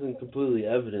how it wasn't completely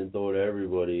evident though to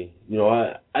everybody.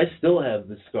 I still have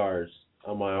the scars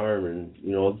on my arm, and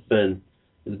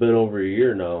it's been over a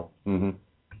year now. Mhm.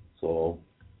 So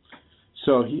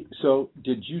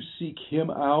did you seek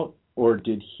him out, or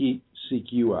did he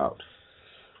seek you out?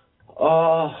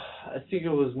 I think it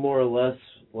was more or less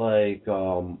like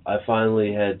I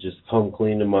finally had just come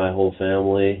clean to my whole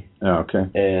family. Oh, okay.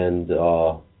 And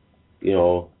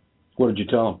what did you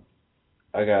tell him?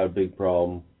 I got a big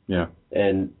problem. Yeah.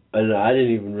 And I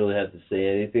didn't even really have to say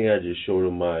anything. I just showed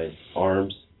them my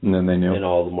arms. And then they knew. And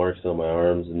all the marks on my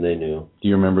arms, and they knew. Do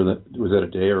you remember that? Was that a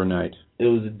day or a night? It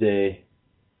was a day.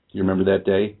 Do you remember that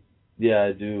day? Yeah,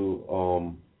 I do.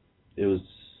 It was.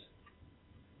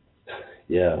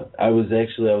 Yeah, I was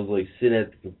like sitting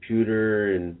at the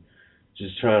computer and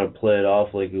just trying to play it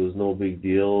off like it was no big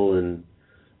deal, and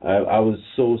I was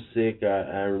so sick.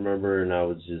 I remember, and I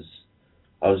was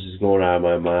just going out of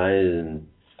my mind,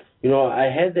 and I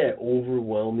had that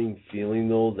overwhelming feeling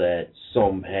though that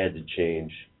something had to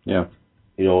change. Yeah.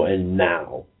 And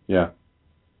now. Yeah.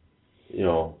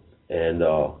 And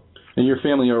your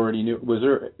family already knew.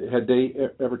 Had they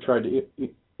ever tried to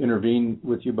intervene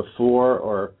with you before,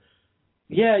 or?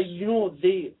 Yeah,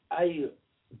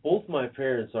 both my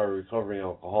parents are recovering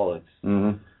alcoholics.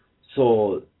 Mm-hmm.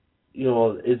 So,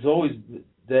 it's always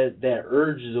that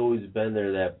urge has always been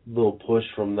there. That little push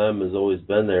from them has always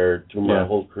been there through my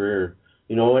whole career.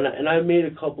 And I made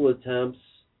a couple attempts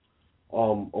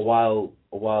a while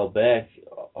back.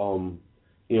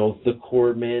 The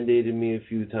court mandated me a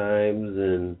few times,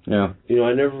 and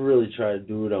I never really tried to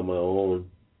do it on my own.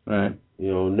 Right.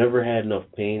 Never had enough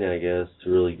pain, I guess, to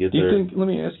really get there. Let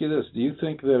me ask you this: do you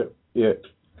think that it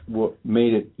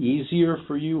made it easier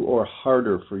for you or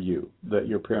harder for you that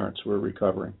your parents were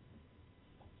recovering?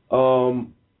 I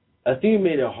think it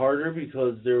made it harder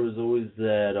because there was always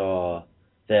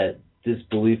that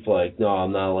disbelief, like, no,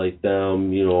 I'm not like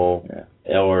them,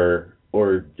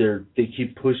 or they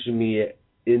keep pushing me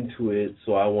into it,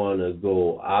 so I want to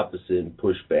go opposite and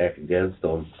push back against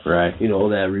them. Right.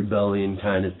 That rebellion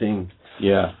kind of thing.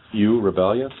 Yeah. You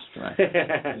rebellious? Right.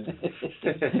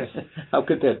 How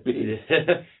could that be?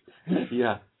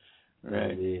 Yeah.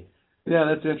 Right. Yeah,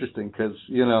 that's interesting because,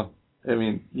 you'd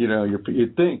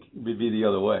think it would be the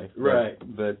other way. Right.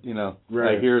 But,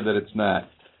 right. I hear that it's not.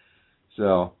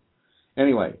 So,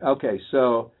 anyway, okay,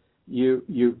 so you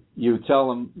tell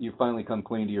them you finally come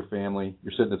clean to your family.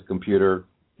 You're sitting at the computer.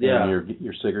 Yeah. And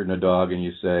you're sicker than a dog, and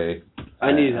you say,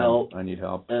 I need help. I need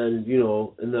help. And,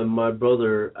 and then my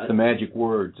brother... The magic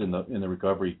words in the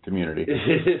recovery community,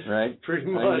 right? Pretty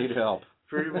much. I need help.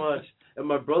 Pretty much. And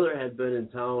my brother had been in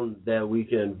town that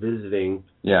weekend visiting.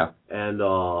 Yeah. And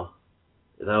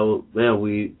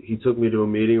he took me to a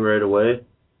meeting right away.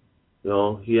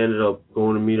 He ended up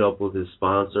going to meet up with his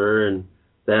sponsor, and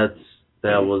that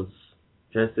was,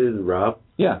 can I say Rob?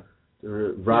 Yeah.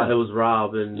 Rob, it was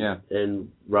Rob,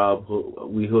 and Rob,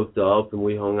 we hooked up and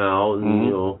we hung out,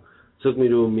 and took me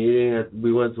to a meeting.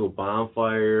 We went to a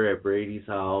bonfire at Brady's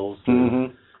house.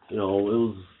 And, it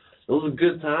was a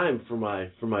good time for my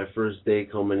first day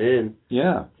coming in.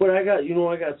 Yeah. But I got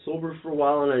sober for a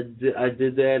while, and I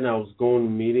did that, and I was going to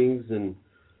meetings, and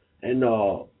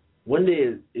one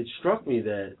day it struck me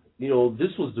that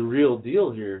this was the real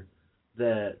deal here,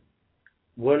 that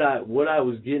what I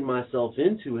was getting myself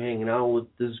into, hanging out with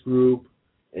this group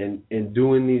and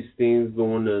doing these things,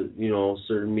 going to,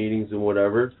 certain meetings and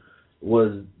whatever,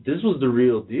 this was the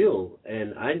real deal.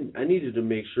 And I needed to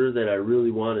make sure that I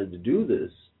really wanted to do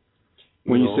this.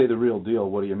 When you say the real deal,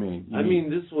 what do you mean? I mean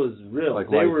this was real. Like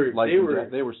they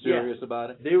were serious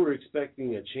about it? They were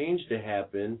expecting a change to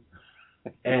happen,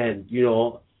 and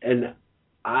and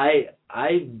I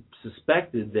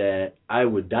suspected that I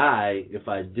would die if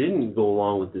I didn't go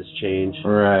along with this change.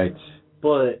 Right.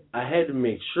 But I had to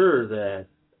make sure that,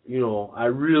 I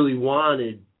really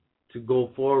wanted to go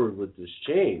forward with this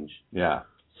change. Yeah.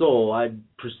 So I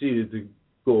proceeded to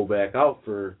go back out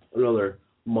for another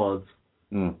month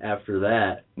after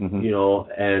that,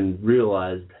 and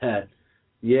realized that,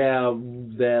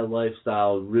 that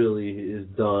lifestyle really is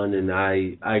done, and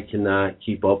I cannot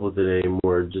keep up with it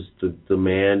anymore. Just the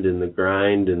demand and the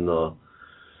grind and the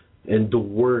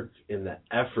work and the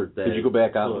effort that. Did you go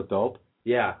back out with dope?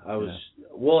 Yeah, I was. Yeah.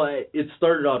 Well, it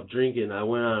started off drinking. I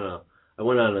went on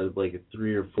a like a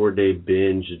 3 or 4 day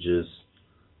binge of just,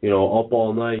 up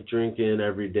all night drinking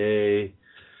every day,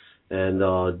 and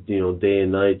day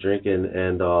and night drinking,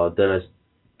 and then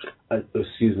I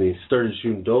started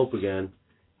shooting dope again.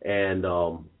 And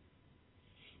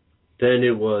then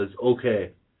it was,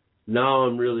 okay, now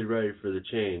I'm really ready for the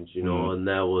change, and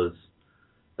that was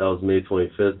May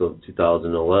 25th of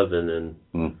 2011,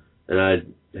 and I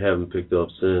haven't picked up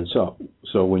since.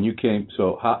 So when you came,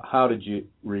 how did you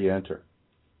re-enter?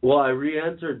 Well, I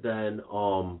re-entered then.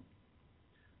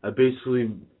 I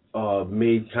basically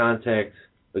made contact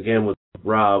again with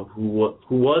Rob, who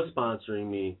was sponsoring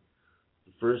me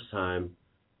the first time.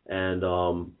 And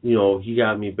he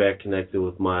got me back connected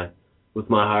with my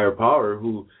higher power,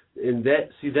 and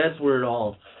that's where it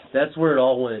all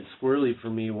went squirrely for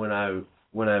me when I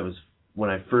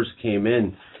first came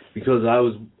in, because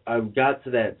I got to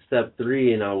that step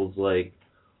 3 and I was like,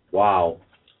 wow.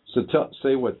 So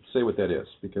say what that is,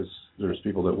 because there's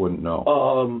people that wouldn't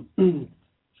know.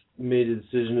 Made a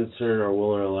decision to turn our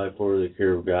will and our life over to the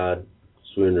care of God,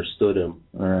 so we understood Him.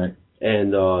 All right.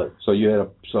 And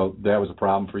so that was a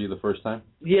problem for you the first time?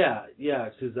 Yeah,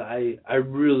 because I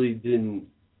really didn't.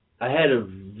 I had a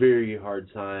very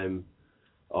hard time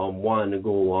wanting to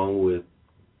go along with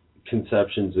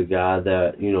conceptions of God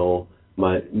that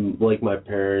my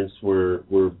parents were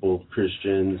both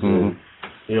Christians, and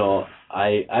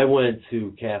I went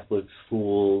to Catholic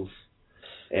schools,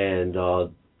 and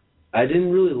I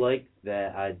didn't really like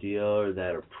that idea or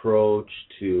that approach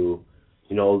to,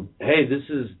 hey, this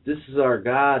is our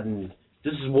God, and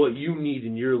this is what you need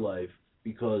in your life,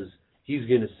 because He's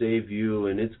going to save you,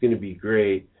 and it's going to be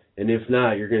great, and if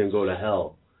not, you're going to go to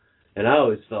hell. And I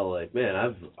always felt like, man,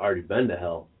 I've already been to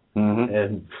hell,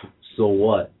 and so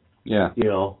what? Yeah.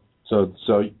 So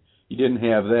you didn't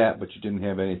have that, but you didn't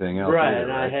have anything else. Right,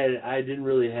 either, and right? I didn't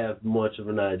really have much of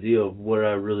an idea of what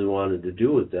I really wanted to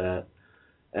do with that,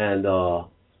 and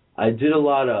I did a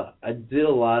lot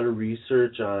of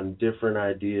research on different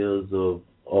ideas of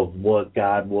what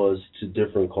God was to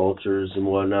different cultures and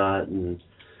whatnot, and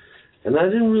I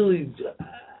didn't really,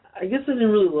 I guess I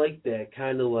didn't really like that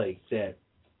kind of like that.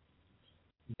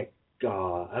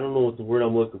 I don't know what the word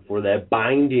I'm looking for. That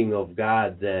binding of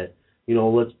God, that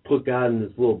let's put God in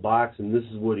this little box, and this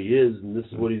is what He is, and this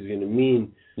is what He's going to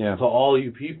mean to all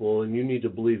you people, and you need to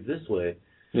believe this way.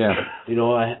 Yeah.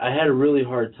 I had a really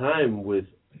hard time with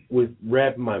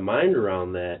wrapping my mind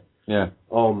around that. Yeah.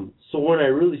 So when I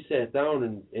really sat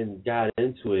down and got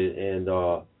into it, and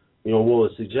what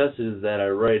was suggested is that I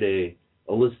write a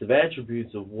list of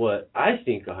attributes of what I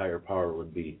think a higher power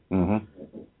would be. Mm-hmm.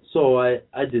 So I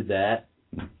did that,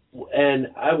 and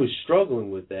I was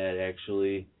struggling with that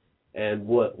actually. And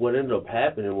what ended up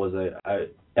happening was I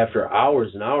after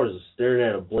hours and hours of staring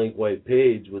at a blank white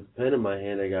page with a pen in my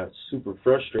hand, I got super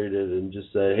frustrated and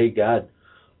just said, "Hey God,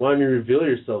 why don't you reveal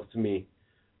yourself to me?"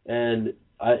 And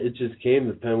it just came.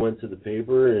 The pen went to the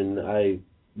paper, and I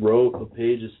wrote a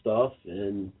page of stuff,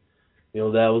 and that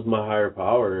was my higher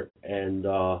power. And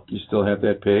you still have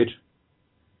that page?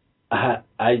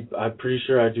 I'm pretty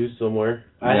sure I do somewhere.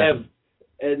 Yeah. I have,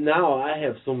 and now I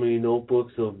have so many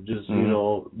notebooks of just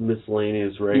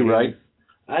miscellaneous writing. You write?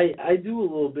 I do a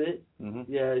little bit.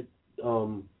 Mm-hmm. Yeah.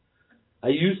 I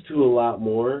used to a lot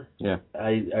more. Yeah.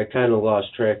 I kind of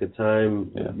lost track of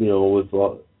time. Yeah.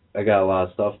 I got a lot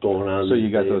of stuff going on. So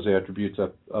you got those attributes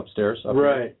upstairs?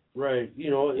 Right. Right.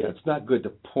 It's not good to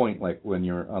point like when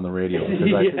you're on the radio,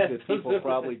 because I think that people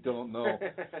probably don't know.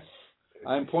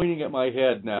 I'm pointing at my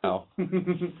head now.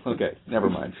 Okay, never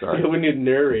mind. Sorry. Yeah, we need a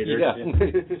narrator. Yeah,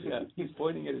 he's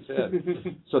pointing at his head.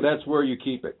 So that's where you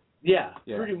keep it. Yeah,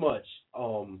 pretty much.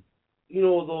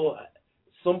 Though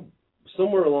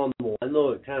somewhere along the line,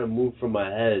 though, it kind of moved from my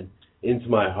head into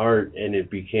my heart, and it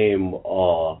became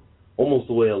almost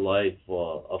a way of life.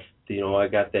 I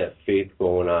got that faith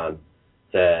going on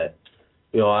that,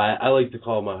 I like to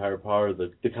call my higher power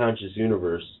the conscious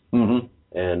universe. Mm-hmm.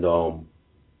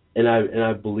 And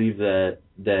I believe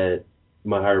that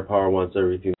my higher power wants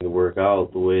everything to work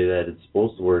out the way that it's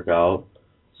supposed to work out.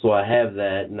 So I have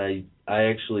that, and I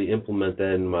actually implement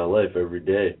that in my life every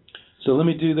day. So let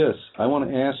me do this. I want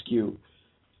to ask you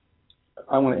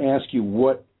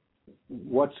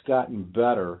what's gotten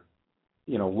better.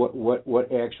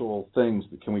 What actual things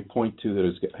can we point to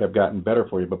that have gotten better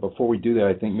for you? But before we do that,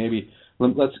 I think maybe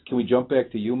can we jump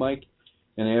back to you, Mike,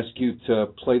 and ask you to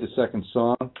play the second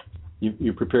song?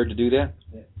 You prepared to do that?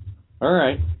 Yeah. All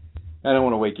right. I don't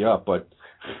want to wake you up, but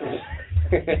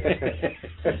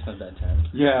it's my bedtime.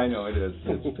 Yeah, I know it is.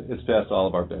 It's past all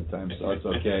of our bedtime, so it's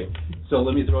okay. So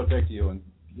let me throw it back to you, and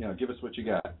give us what you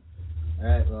got. All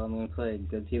right. Well, I'm gonna play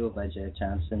 "Good People" by Jared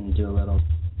Johnson and do a little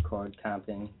chord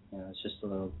comping. It's just a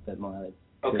little bit more like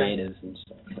creative and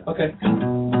stuff. So. Okay.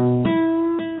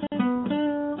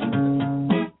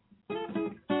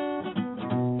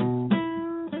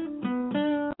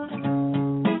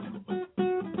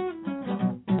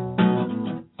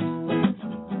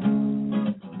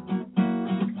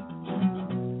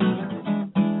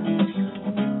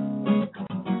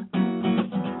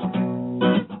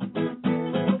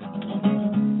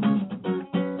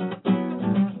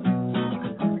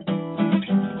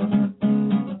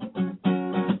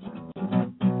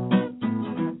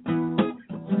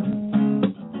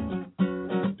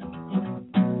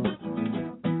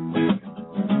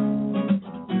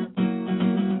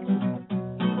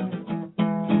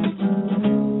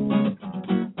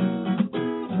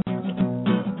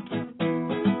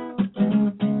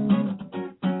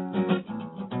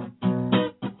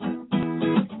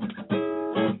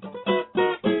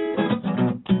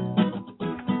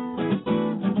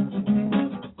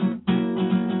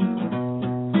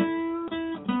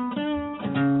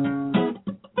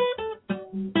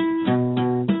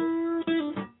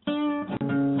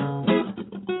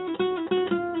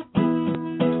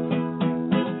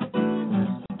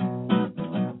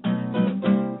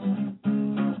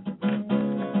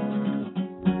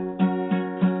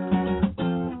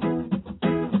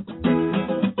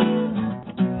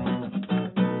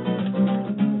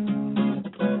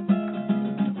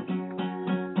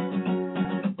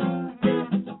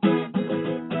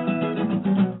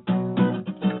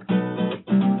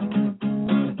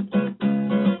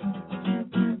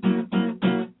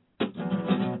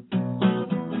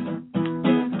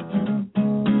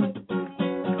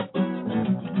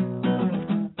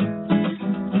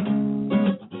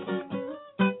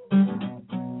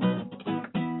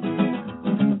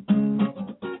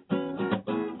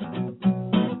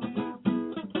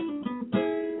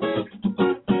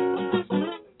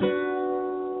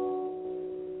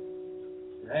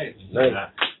 Nice.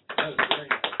 That was very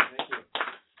nice.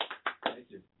 Thank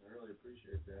you. I really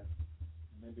appreciate that.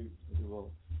 Maybe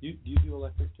we'll. Do you do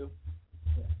electric too?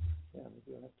 Yeah. Yeah.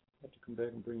 Maybe I'll have to come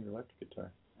back and bring your electric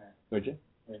guitar. All right. Would you?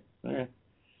 Yeah. All right.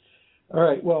 All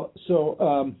right. Well,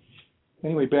 so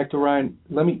anyway, back to Ryan.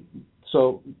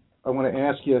 So I want to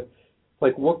ask you,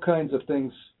 what kinds of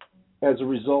things, as a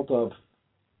result of,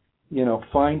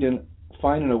 finding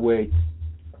a way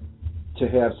to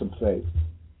have some faith.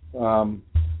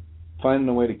 Finding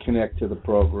a way to connect to the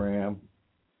program.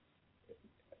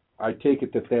 I take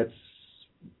it that's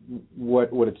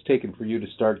what it's taken for you to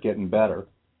start getting better,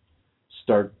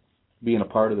 start being a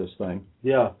part of this thing.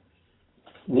 Yeah.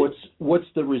 What's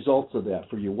the results of that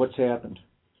for you? What's happened?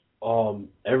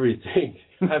 Everything.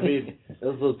 I mean,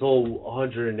 this was a whole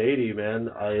 180, man.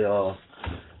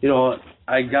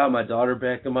 I got my daughter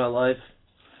back in my life.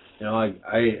 I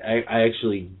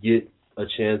actually get a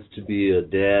chance to be a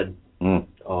dad.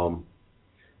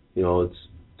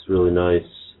 It's really nice.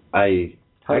 How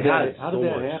did that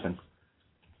happen?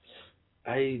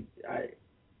 I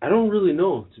don't really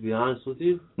know, to be honest with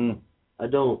you. I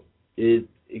don't. It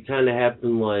kind of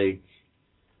happened like,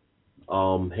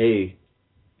 hey,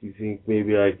 do you think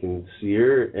maybe I can see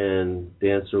her? And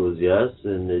the answer was yes,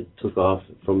 and it took off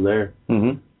from there.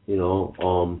 Mm-hmm.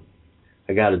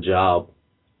 I got a job.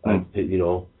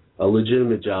 A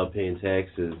legitimate job paying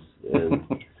taxes, and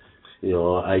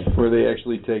Where they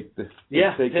actually take the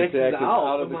taxes the taxes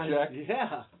out of the check.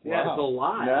 Yeah, wow. It's a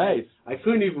lot. Nice. I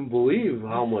couldn't even believe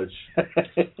how much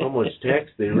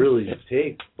tax they really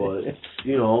take. But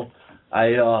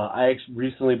I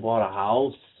recently bought a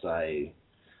house. I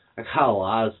got a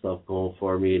lot of stuff going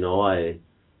for me. I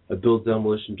build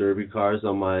demolition derby cars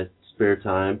on my spare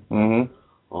time. Mm-hmm.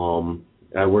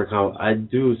 I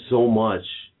do so much,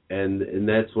 and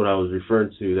that's what I was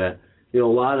referring to. That a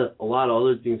lot of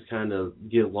other things kind of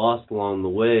get lost along the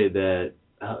way that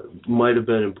might have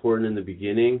been important in the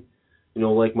beginning.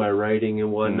 Like my writing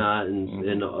and whatnot,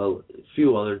 and a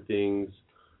few other things.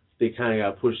 They kind of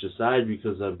got pushed aside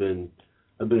because I've been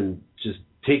just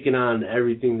taking on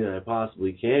everything that I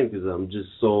possibly can because I'm just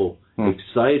so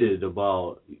excited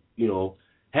about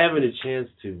having a chance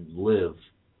to live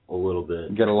a little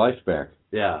bit. Get a life back.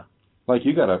 Yeah. Like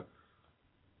you got a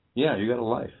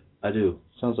life. I do.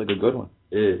 Sounds like a good one.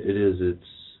 It is.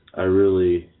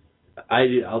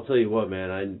 I'll tell you what,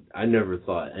 man. I never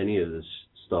thought any of this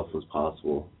stuff was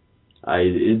possible.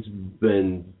 It's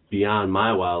been beyond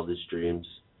my wildest dreams.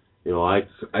 I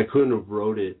couldn't have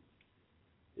wrote it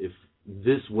if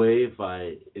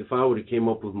I would have came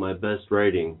up with my best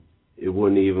writing, it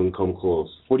wouldn't even come close.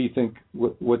 What do you think?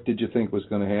 What did you think was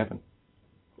going to happen?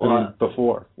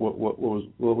 Before what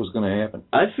was going to happen?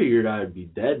 I figured I'd be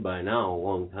dead by now a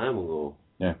long time ago.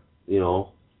 Yeah.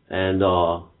 And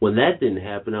when that didn't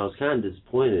happen, I was kind of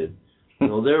disappointed.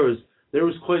 There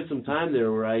was quite some time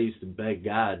there where I used to beg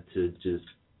God to just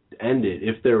end it.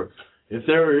 If there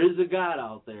is a God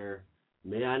out there,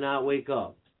 may I not wake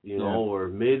up, or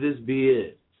may this be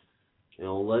it.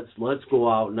 Let's go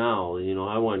out now.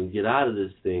 I want to get out of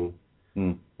this thing.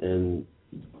 And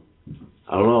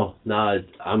I don't know. Now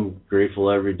I'm grateful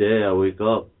every day I wake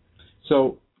up.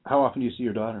 So how often do you see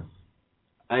your daughter?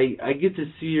 I get to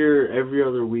see her every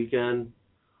other weekend.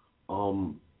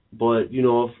 But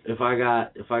if I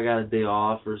got a day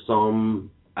off or something,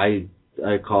 I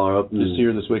call her up. Did you see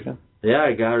her this weekend? Yeah,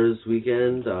 I got her this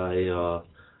weekend.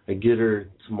 I get her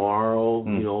tomorrow,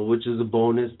 which is a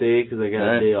bonus day because I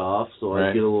got a day off, so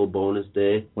I get a little bonus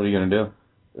day. What are you gonna do?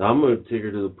 I'm gonna take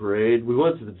her to the parade. We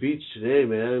went to the beach today,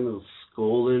 man. It was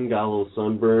scolding, got a little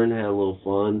sunburn, had a little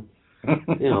fun.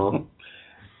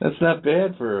 That's not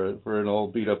bad for an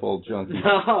old beat up old junkie.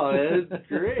 No, it's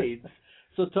great.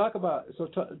 So talk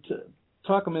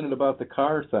a minute about the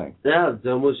car thing. Yeah,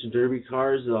 demolition derby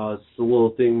cars. It's a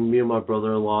little thing me and my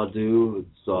brother-in-law do.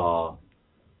 It's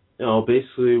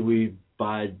basically we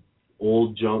buy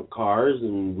old junk cars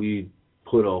and we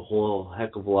put a whole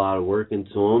heck of a lot of work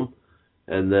into them.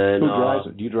 And then who drives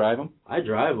them? Do you drive them? I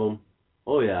drive them.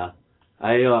 Oh yeah.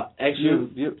 I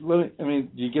actually. Do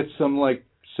you get some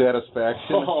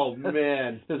satisfaction? Oh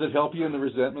man. Does it help you in the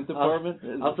resentment department?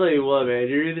 I'll tell you what, man.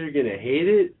 You're either gonna hate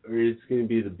it or it's gonna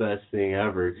be the best thing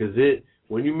ever. Because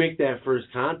when you make that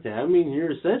first contact,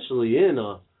 you're essentially in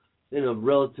a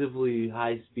relatively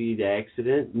high-speed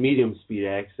accident, medium-speed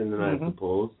accident, I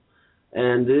suppose.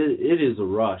 And it is a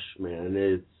rush,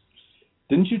 man.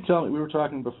 Didn't you tell me, we were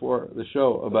talking before the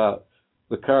show about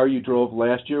the car you drove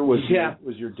last year was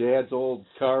your dad's old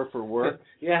car for work?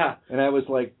 Yeah. And I was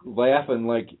laughing,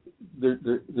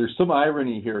 there's some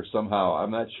irony here somehow.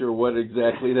 I'm not sure what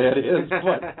exactly that is,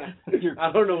 but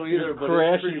I don't know either, but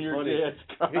crashing it's your funny. dad's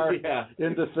car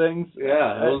into things.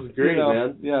 Yeah, it was great,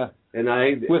 man. Yeah. And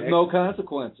with no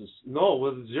consequences. No,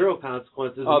 with zero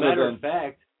consequences. As a matter of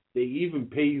fact, they even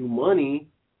pay you money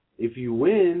if you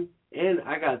win. And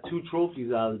I got 2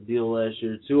 trophies out of the deal last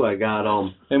year too. I got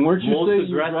and weren't you most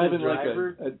you driving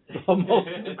driver. a most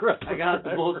aggressive I got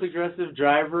the most aggressive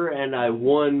driver, and I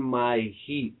won my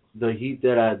heat. The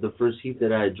first heat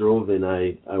that I drove in,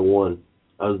 I won.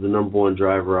 I was the number 1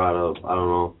 driver out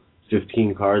of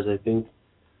 15 cars, I think.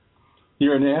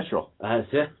 You're a natural. There's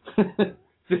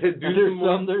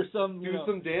some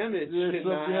damage. There's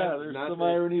some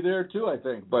irony there too, I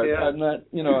think. But I'm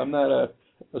not a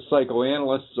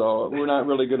psychoanalyst, so we're not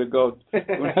really going to go.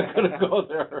 We're not going to go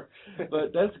there.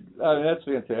 But that's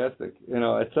fantastic.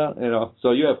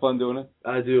 So you have fun doing it.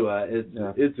 I do.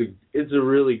 It's a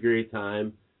really great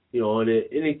time. And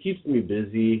it keeps me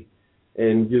busy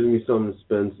and gives me something to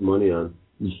spend some money on.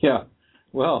 Yeah.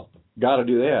 Well, got to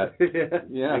do that.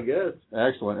 Yeah. I guess.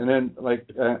 Excellent. And then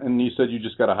and you said you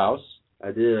just got a house?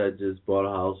 I did. I just bought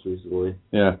a house recently.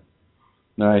 Yeah.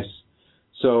 Nice.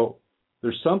 So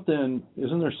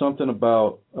isn't there something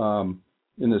about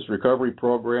in this recovery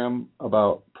program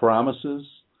about promises?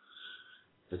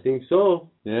 I think so.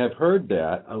 Yeah, I've heard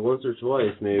that. Once or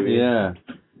twice, maybe. Yeah.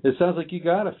 It sounds like you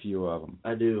got a few of them.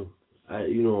 I do.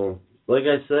 Like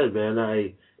I said, man,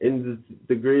 And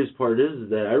the greatest part is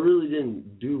that I really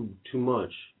didn't do too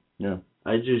much. Yeah.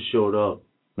 I just showed up.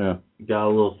 Yeah. Got a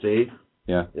little faith.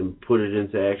 Yeah. And put it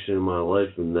into action in my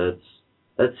life, and that's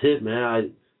it,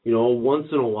 man.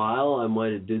 Once in a while I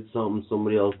might have did something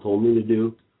somebody else told me to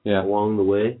do. Yeah. Along the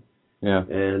way. Yeah.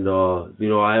 And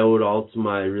I owe it all to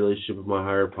my relationship with my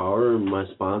higher power and my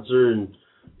sponsor, and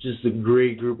just a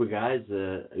great group of guys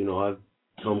that I've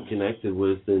come connected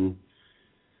with in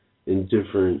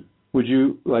different. Would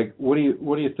you what do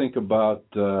you think about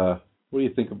the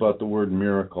word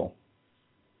miracle?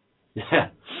 Yeah.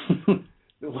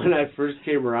 When I first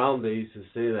came around, they used to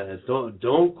say that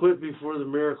don't quit before the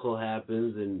miracle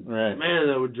happens, and man,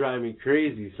 that would drive me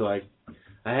crazy. So I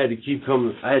had to keep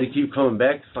coming. I had to keep coming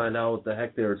back to find out what the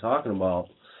heck they were talking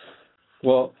about.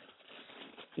 Well,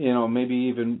 maybe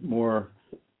even more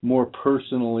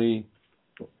personally.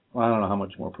 I don't know how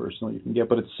much more personal you can get,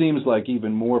 but it seems like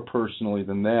even more personally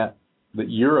than that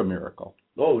you're a miracle.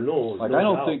 Oh no! I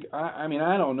don't think. I mean,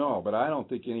 I don't know, but I don't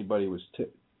think anybody was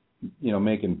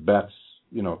making bets.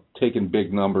 Taking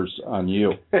big numbers on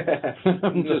you.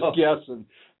 I'm just guessing,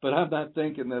 but I'm not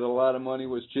thinking that a lot of money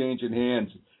was changing hands.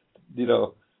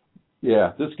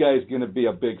 Yeah, this guy's going to be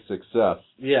a big success.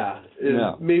 Yeah,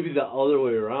 maybe the other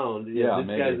way around. Yeah,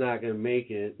 this guy's not going to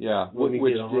make it. Yeah, which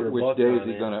day is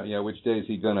he gonna? Yeah, which day is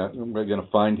he gonna? We're going to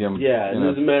find him. Yeah, and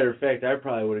as a matter of fact, I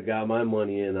probably would have got my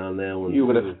money in on that one. You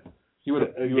would have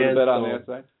bet on that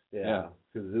side. Yeah.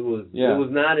 Because it was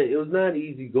not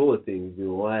easy go of things.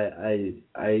 I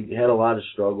had a lot of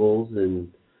struggles,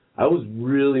 and I was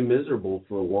really miserable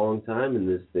for a long time in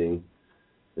this thing.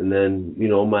 And then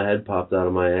my head popped out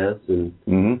of my ass, and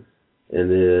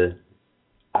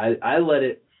I let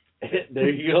it. There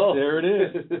you go. There it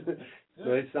is.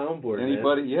 Nice soundboard.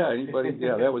 Anybody? Yeah.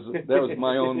 That was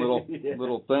my own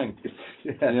little thing.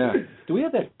 Yeah. Do we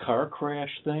have that car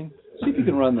crash thing? See if you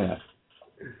can run that.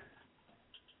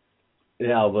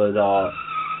 Yeah, but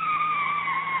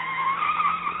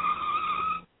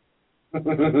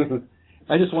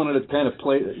I just wanted to kind of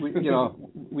play.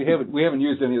 We haven't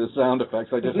used any of the sound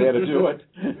effects. I just had to do it.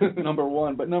 Number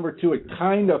one, but number two, it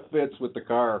kind of fits with the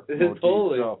car.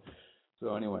 Totally.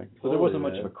 So anyway, so there wasn't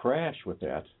much of a crash with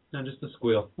that. No, just a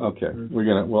squeal. Okay,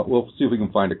 we'll see if we can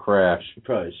find a crash. You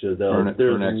probably should. There's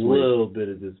a little bit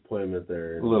of disappointment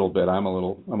there. A little bit. I'm a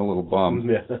little bummed.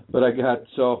 Yeah. But I got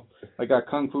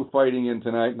kung fu fighting in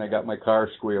tonight, and I got my car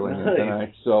squealing in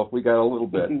tonight. So we got a little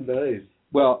bit. Nice.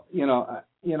 Well,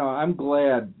 I'm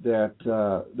glad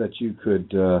that you could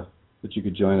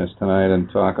join us tonight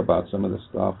and talk about some of this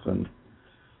stuff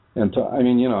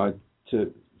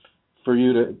for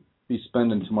you to be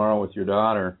spending tomorrow with your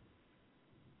daughter.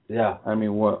 Yeah. I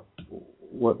mean, what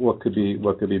could be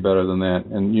better than that?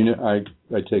 And I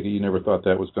take it you never thought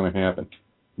that was going to happen.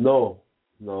 No,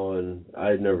 and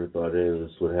I never thought any of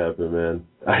this would happen, man.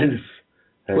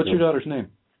 What's your daughter's name?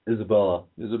 Isabella.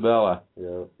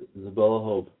 Yeah, Isabella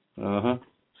Hope.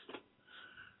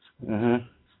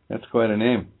 That's quite a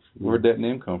name. Where'd that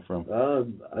name come from?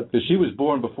 Because she was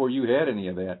born before you had any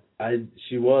of that.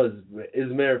 She was.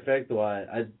 As a matter of fact, though,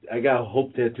 I got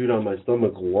hope tattooed on my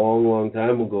stomach a long, long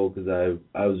time ago because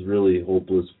I was really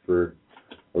hopeless for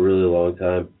a really long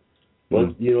time.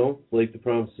 But like the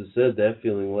promise has said, that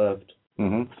feeling left.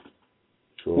 Mm-hmm.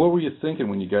 So, what were you thinking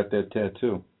when you got that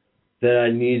tattoo? That I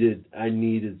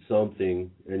needed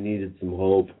something. I needed some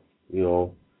hope.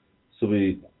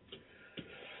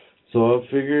 So I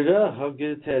figured, I'll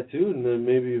get it tattooed, and then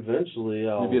maybe eventually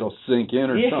maybe it'll sink in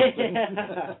or something.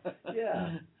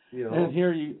 Yeah. And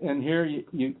here you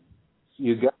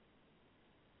got.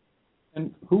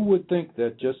 And who would think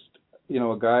that just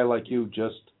a guy like you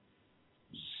just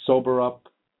sober up,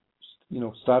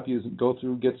 stop using,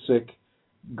 get sick,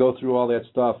 go through all that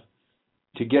stuff,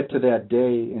 to get to that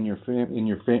day at your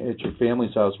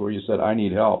family's house where you said, I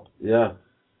need help. Yeah.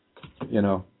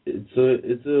 It's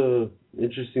a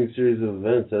interesting series of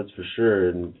events, that's for sure,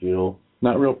 and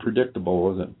not real predictable,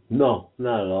 was it? No,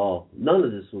 not at all. None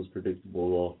of this was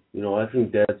predictable at all. I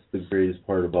think that's the greatest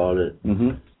part about it.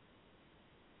 Mm-hmm.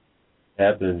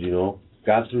 Happened,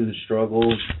 got through the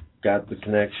struggles, got the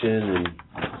connection, and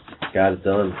got it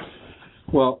done.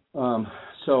 Well, I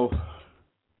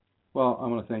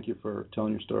want to thank you for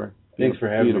telling your story. Thanks for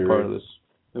having me. Being a part of this.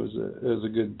 It was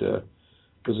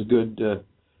a good.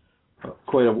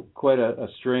 Quite a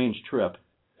strange trip.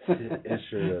 It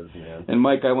sure is, man. And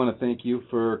Mike, I want to thank you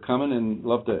for coming, and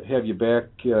love to have you back,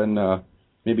 and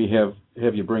maybe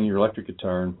have you bring your electric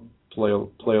guitar and play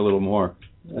a little more.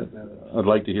 I'd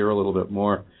like to hear a little bit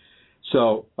more.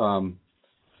 So, and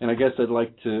I guess I'd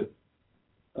like to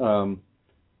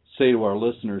say to our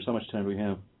listeners, how much time do we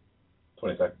have?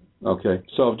 20 seconds. Okay.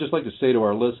 So I'd just like to say to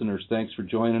our listeners, thanks for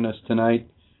joining us tonight.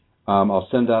 I'll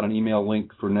send out an email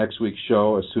link for next week's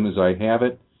show as soon as I have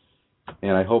it.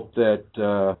 And I hope that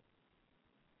yourself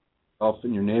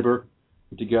and your neighbor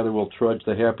together will trudge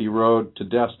the happy road to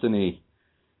destiny.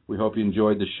 We hope you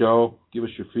enjoyed the show. Give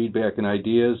us your feedback and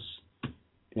ideas.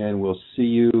 And we'll see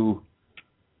you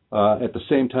at the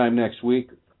same time next week.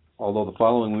 Although the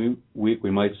following week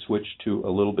we might switch to a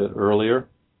little bit earlier.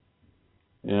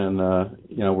 And,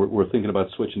 we're thinking about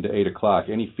switching to 8 o'clock.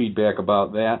 Any feedback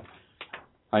about that?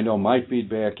 I know my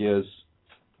feedback is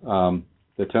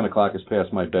that 10 o'clock is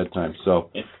past my bedtime.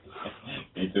 So,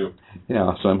 me too.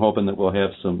 Yeah, so I'm hoping that we'll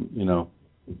have some,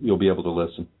 you'll be able to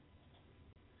listen.